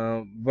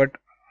 but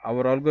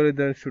our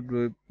algorithm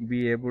should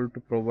be able to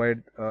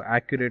provide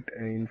accurate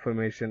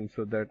information,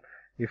 so that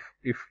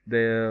if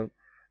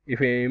an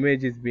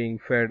image is being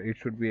fed, it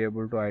should be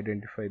able to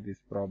identify these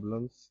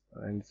problems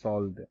and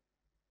solve them.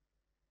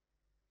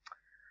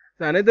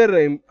 So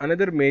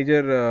another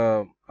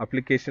major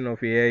application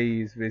of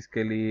AI is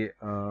basically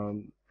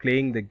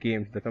playing the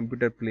games, the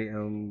computer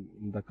playing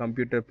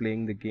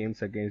the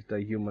games against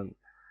the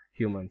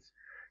humans.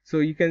 So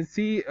you can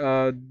see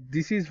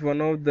this is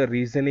one of the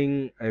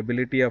reasoning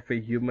ability of a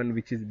human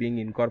which is being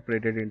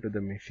incorporated into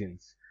the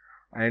machines.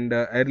 And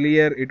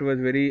earlier it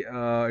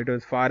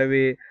was far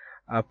away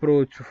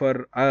approach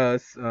for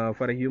us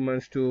for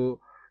humans to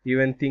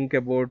even think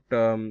about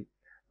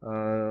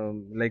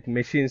like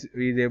machines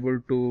is able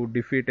to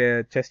defeat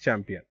a chess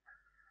champion,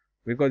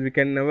 because we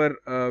can never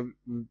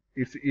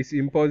it's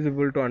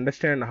impossible to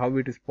understand how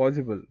it is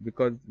possible,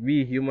 because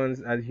we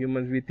humans, as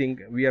humans, we think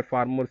we are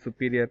far more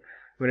superior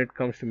when it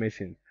comes to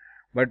machines.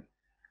 But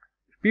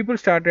people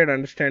started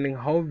understanding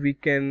how we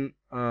can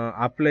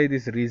apply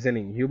this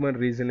reasoning, human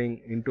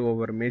reasoning, into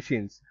our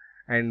machines,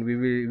 and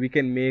we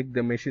can make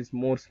the machines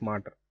more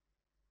smarter.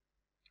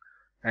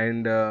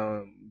 And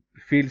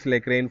fields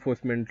like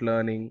reinforcement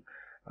learning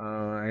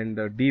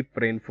and deep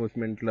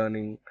reinforcement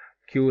learning,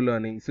 Q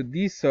learning. So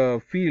these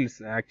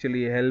fields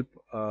actually help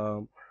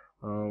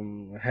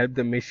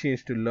the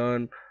machines to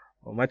learn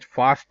much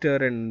faster,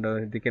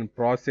 and they can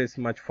process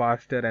much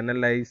faster,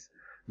 analyze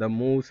the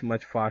moves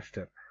much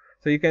faster.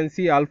 So you can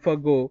see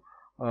AlphaGo,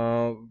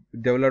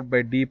 developed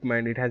by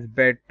DeepMind. It has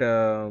bet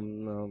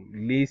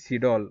Lee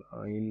Sedol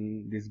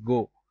in this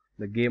Go,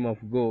 the game of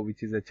Go,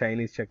 which is a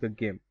Chinese checker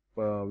game,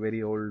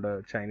 very old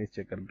Chinese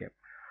checker game.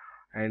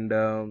 And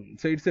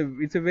so it's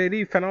a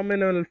very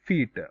phenomenal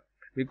feat,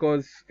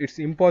 because it's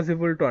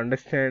impossible to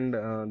understand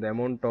the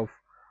amount of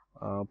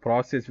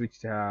process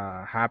which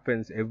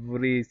happens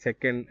every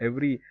second,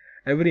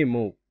 every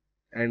move.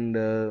 And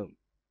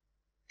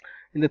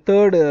in the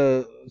third,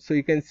 so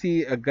you can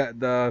see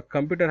the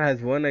computer has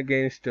won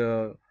against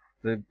the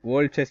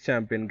world chess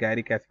champion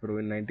Garry Kasparov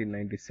in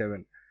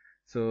 1997.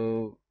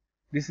 So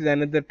this is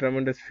another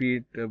tremendous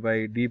feat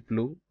by Deep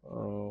Blue.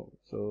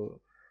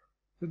 So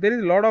there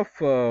is a lot of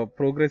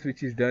progress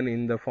which is done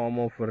in the form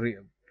of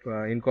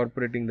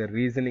incorporating the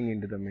reasoning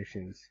into the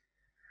machines.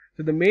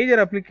 So the major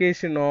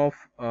application of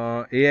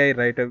AI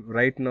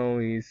right now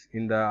is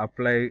in the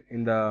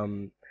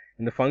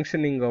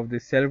functioning of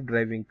the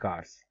self-driving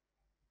cars.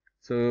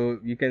 So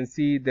you can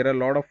see there are a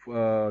lot of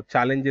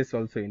challenges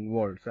also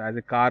involved. So as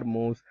a car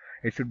moves,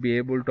 it should be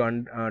able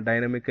to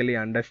dynamically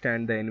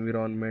understand the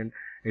environment.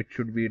 It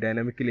should be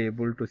dynamically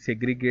able to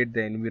segregate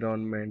the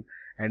environment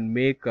and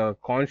make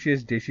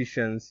conscious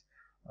decisions.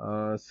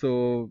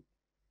 So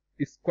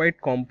it's quite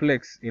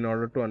complex in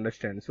order to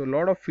understand. So a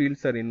lot of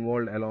fields are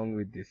involved along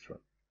with this one.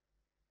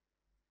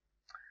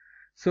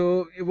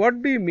 So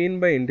what do you mean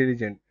by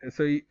intelligent?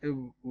 So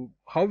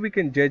how we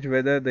can judge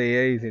whether the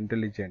AI is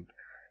intelligent?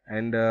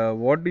 And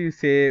what do you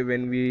say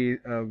when we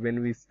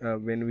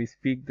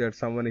speak that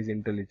someone is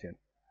intelligent?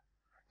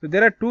 So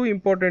there are two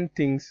important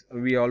things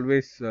we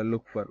always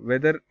look for: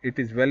 whether it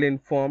is well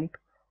informed,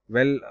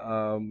 and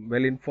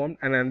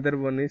another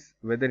one is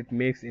whether it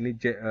makes any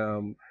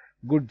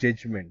good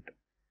judgment.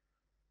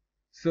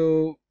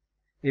 So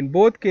in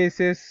both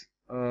cases,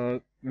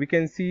 we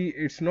can see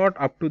it's not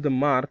up to the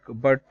mark,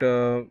 but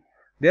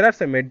there are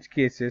some edge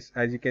cases.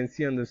 As you can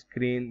see on the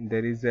screen,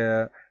 there is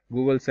a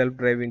Google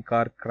self-driving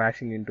car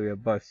crashing into a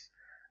bus,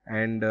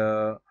 and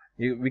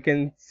we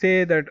can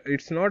say that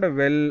it's not a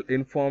well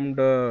informed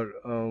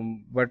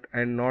but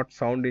and not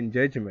sound in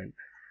judgment.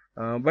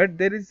 But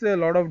there is a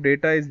lot of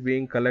data is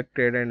being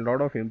collected and a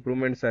lot of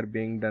improvements are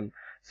being done.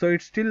 So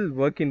it's still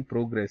work in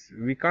progress.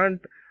 We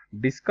can't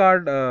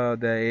discard the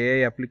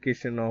AI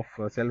application of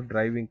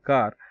self-driving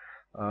car,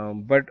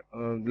 but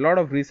a lot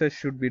of research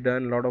should be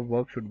done, a lot of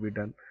work should be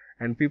done,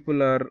 and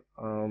people are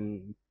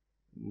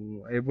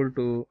able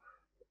to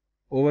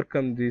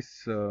overcome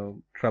these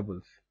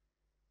troubles.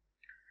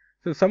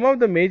 So some of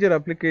the major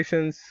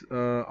applications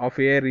of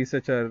AI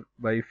research are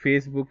by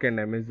Facebook and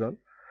Amazon.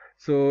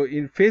 So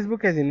in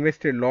Facebook has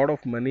invested a lot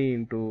of money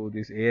into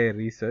this AI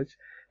research.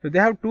 So they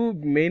have two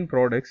main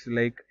products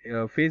like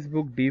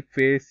Facebook Deep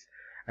Face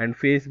and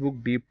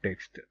Facebook Deep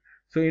Text.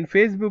 So in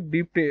Facebook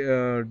Deep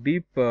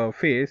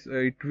Face,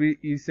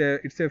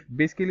 it's a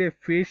basically a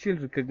facial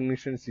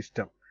recognition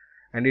system,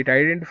 and it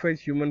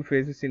identifies human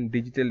faces in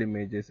digital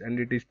images, and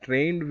it is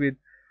trained with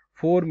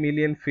 4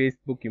 million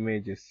Facebook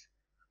images.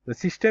 The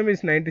system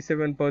is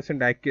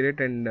 97% accurate,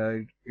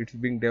 and it's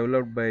being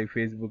developed by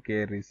Facebook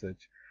AI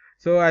research.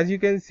 So as you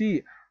can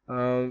see,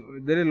 there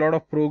is a lot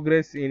of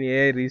progress in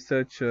AI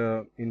research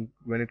in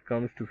when it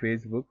comes to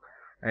Facebook,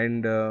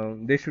 and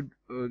they should.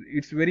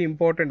 It's very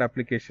important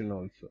application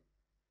also,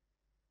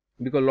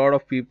 because a lot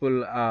of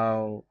people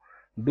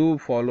do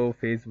follow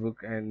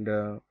Facebook, and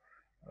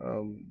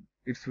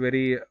it's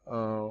very.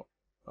 I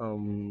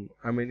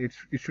mean,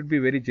 it should be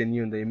very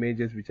genuine. The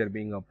images which are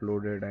being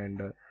uploaded,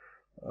 and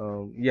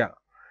yeah.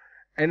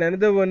 And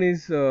another one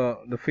is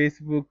the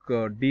Facebook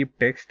Deep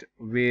Text,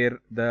 where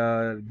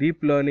the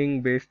deep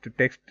learning based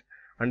text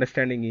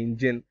understanding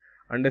engine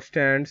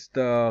understands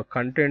the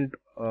content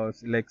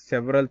like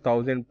several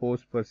thousand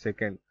posts per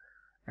second,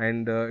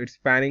 and it's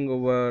spanning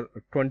over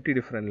 20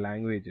 different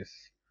languages.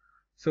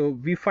 So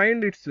we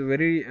find it's a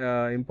very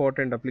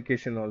important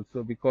application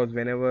also, because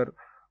whenever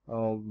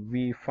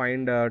we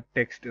find a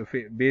text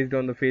based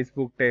on the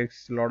Facebook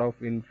text, a lot of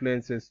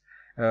influences,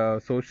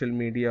 social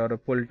media or a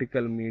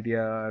political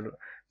media,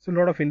 so a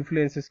lot of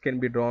influences can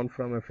be drawn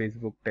from a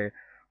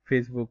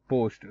Facebook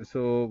post.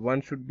 So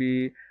one should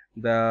be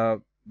the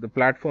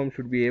platform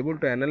should be able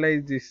to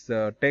analyze this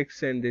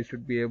text, and they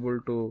should be able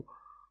to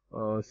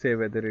say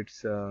whether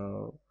it's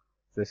the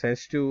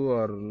sensitive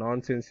or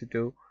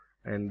non-sensitive,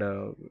 and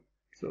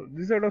so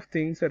these sort of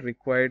things are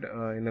required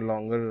in a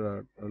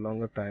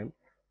longer time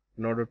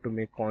in order to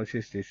make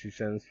conscious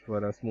decisions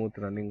for a smooth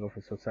running of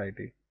a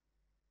society.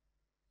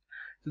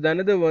 So the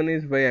another one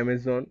is by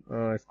Amazon.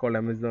 It's called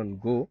Amazon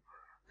Go.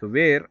 So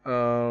where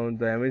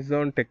the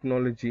Amazon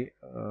technology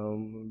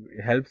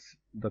helps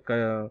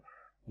the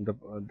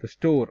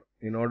store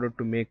in order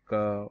to make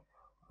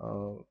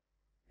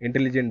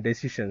intelligent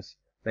decisions.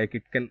 Like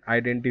it can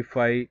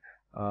identify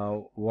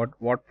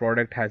what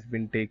product has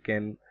been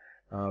taken,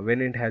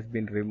 when it has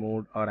been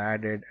removed or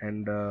added,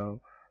 and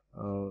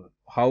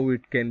how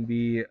it can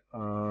be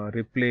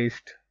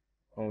replaced,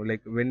 or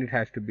like when it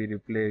has to be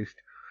replaced,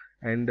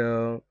 and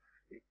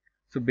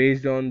so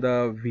based on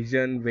the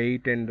vision,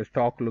 weight, and the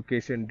stock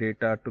location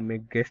data to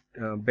make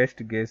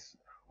best guess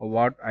of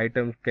what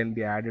items can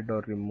be added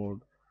or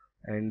removed.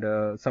 And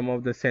some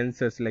of the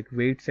sensors like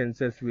weight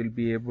sensors will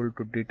be able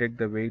to detect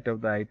the weight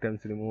of the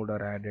items removed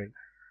or added,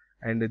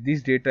 and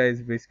this data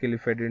is basically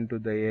fed into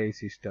the AI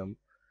system.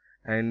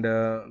 And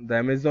the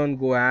Amazon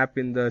Go app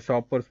in the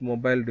shopper's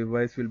mobile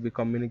device will be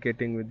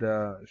communicating with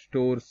the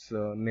store's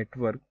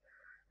network,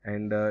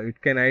 and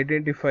it can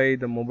identify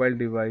the mobile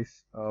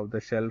device of the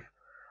shelf.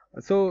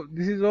 So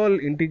this is all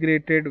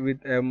integrated with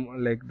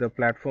like the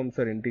platforms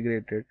are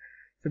integrated.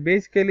 So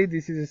basically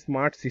this is a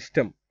smart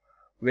system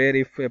where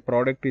if a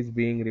product is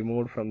being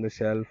removed from the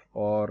shelf,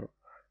 or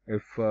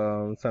if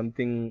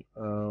something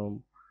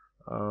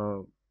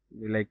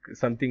like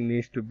something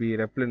needs to be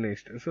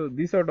replenished, so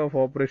these sort of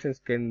operations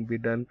can be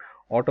done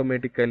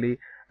automatically,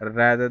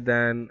 rather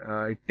than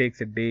it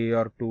takes a day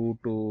or two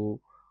to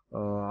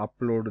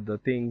upload the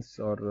things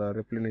or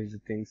replenish the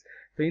things.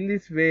 So in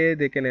this way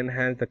they can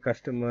enhance the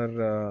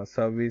customer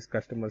service,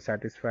 customer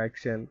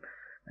satisfaction,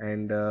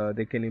 and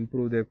they can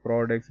improve their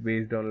products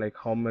based on like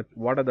how much,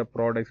 what are the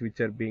products which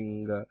are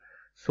being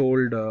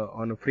sold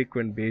on a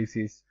frequent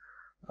basis,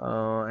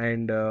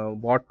 and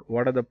what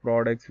are the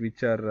products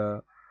which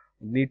are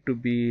need to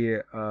be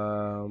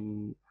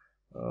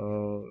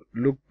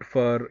looked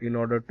for in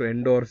order to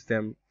endorse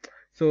them.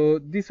 So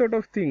these sort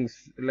of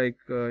things, like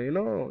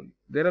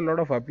there are a lot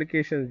of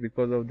applications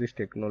because of this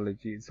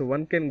technology. So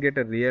one can get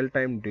a real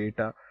time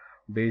data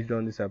based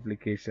on this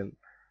application,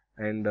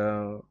 and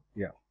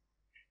yeah.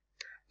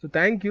 So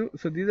thank you.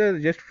 So these are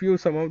just few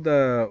some of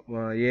the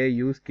AI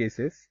use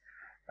cases,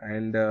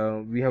 and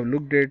we have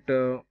looked at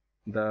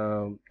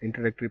the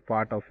introductory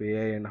part of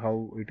AI and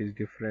how it is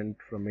different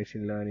from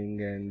machine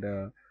learning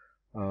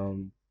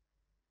um,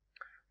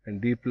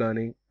 and deep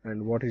learning,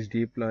 and what is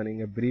deep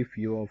learning, a brief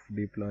view of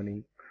deep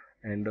learning,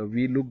 and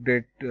we looked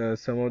at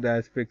some of the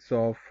aspects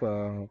of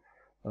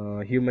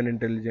human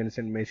intelligence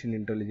and machine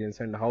intelligence,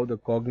 and how the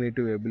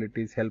cognitive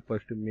abilities help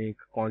us to make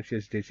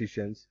conscious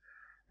decisions,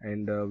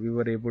 and we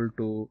were able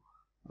to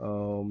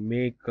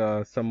make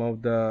some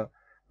of the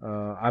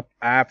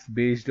apps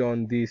based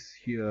on this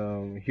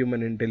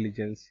human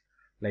intelligence,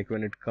 like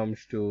when it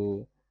comes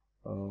to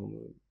um,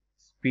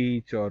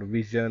 speech or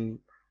vision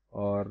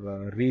or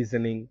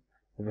reasoning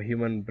of a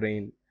human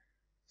brain.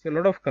 So a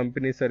lot of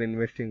companies are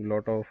investing a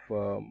lot of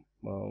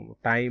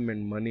time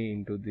and money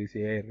into this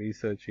AI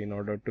research in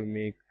order to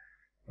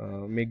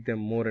make them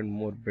more and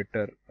more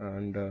better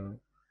and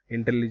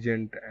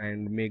intelligent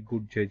and make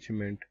good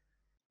judgment.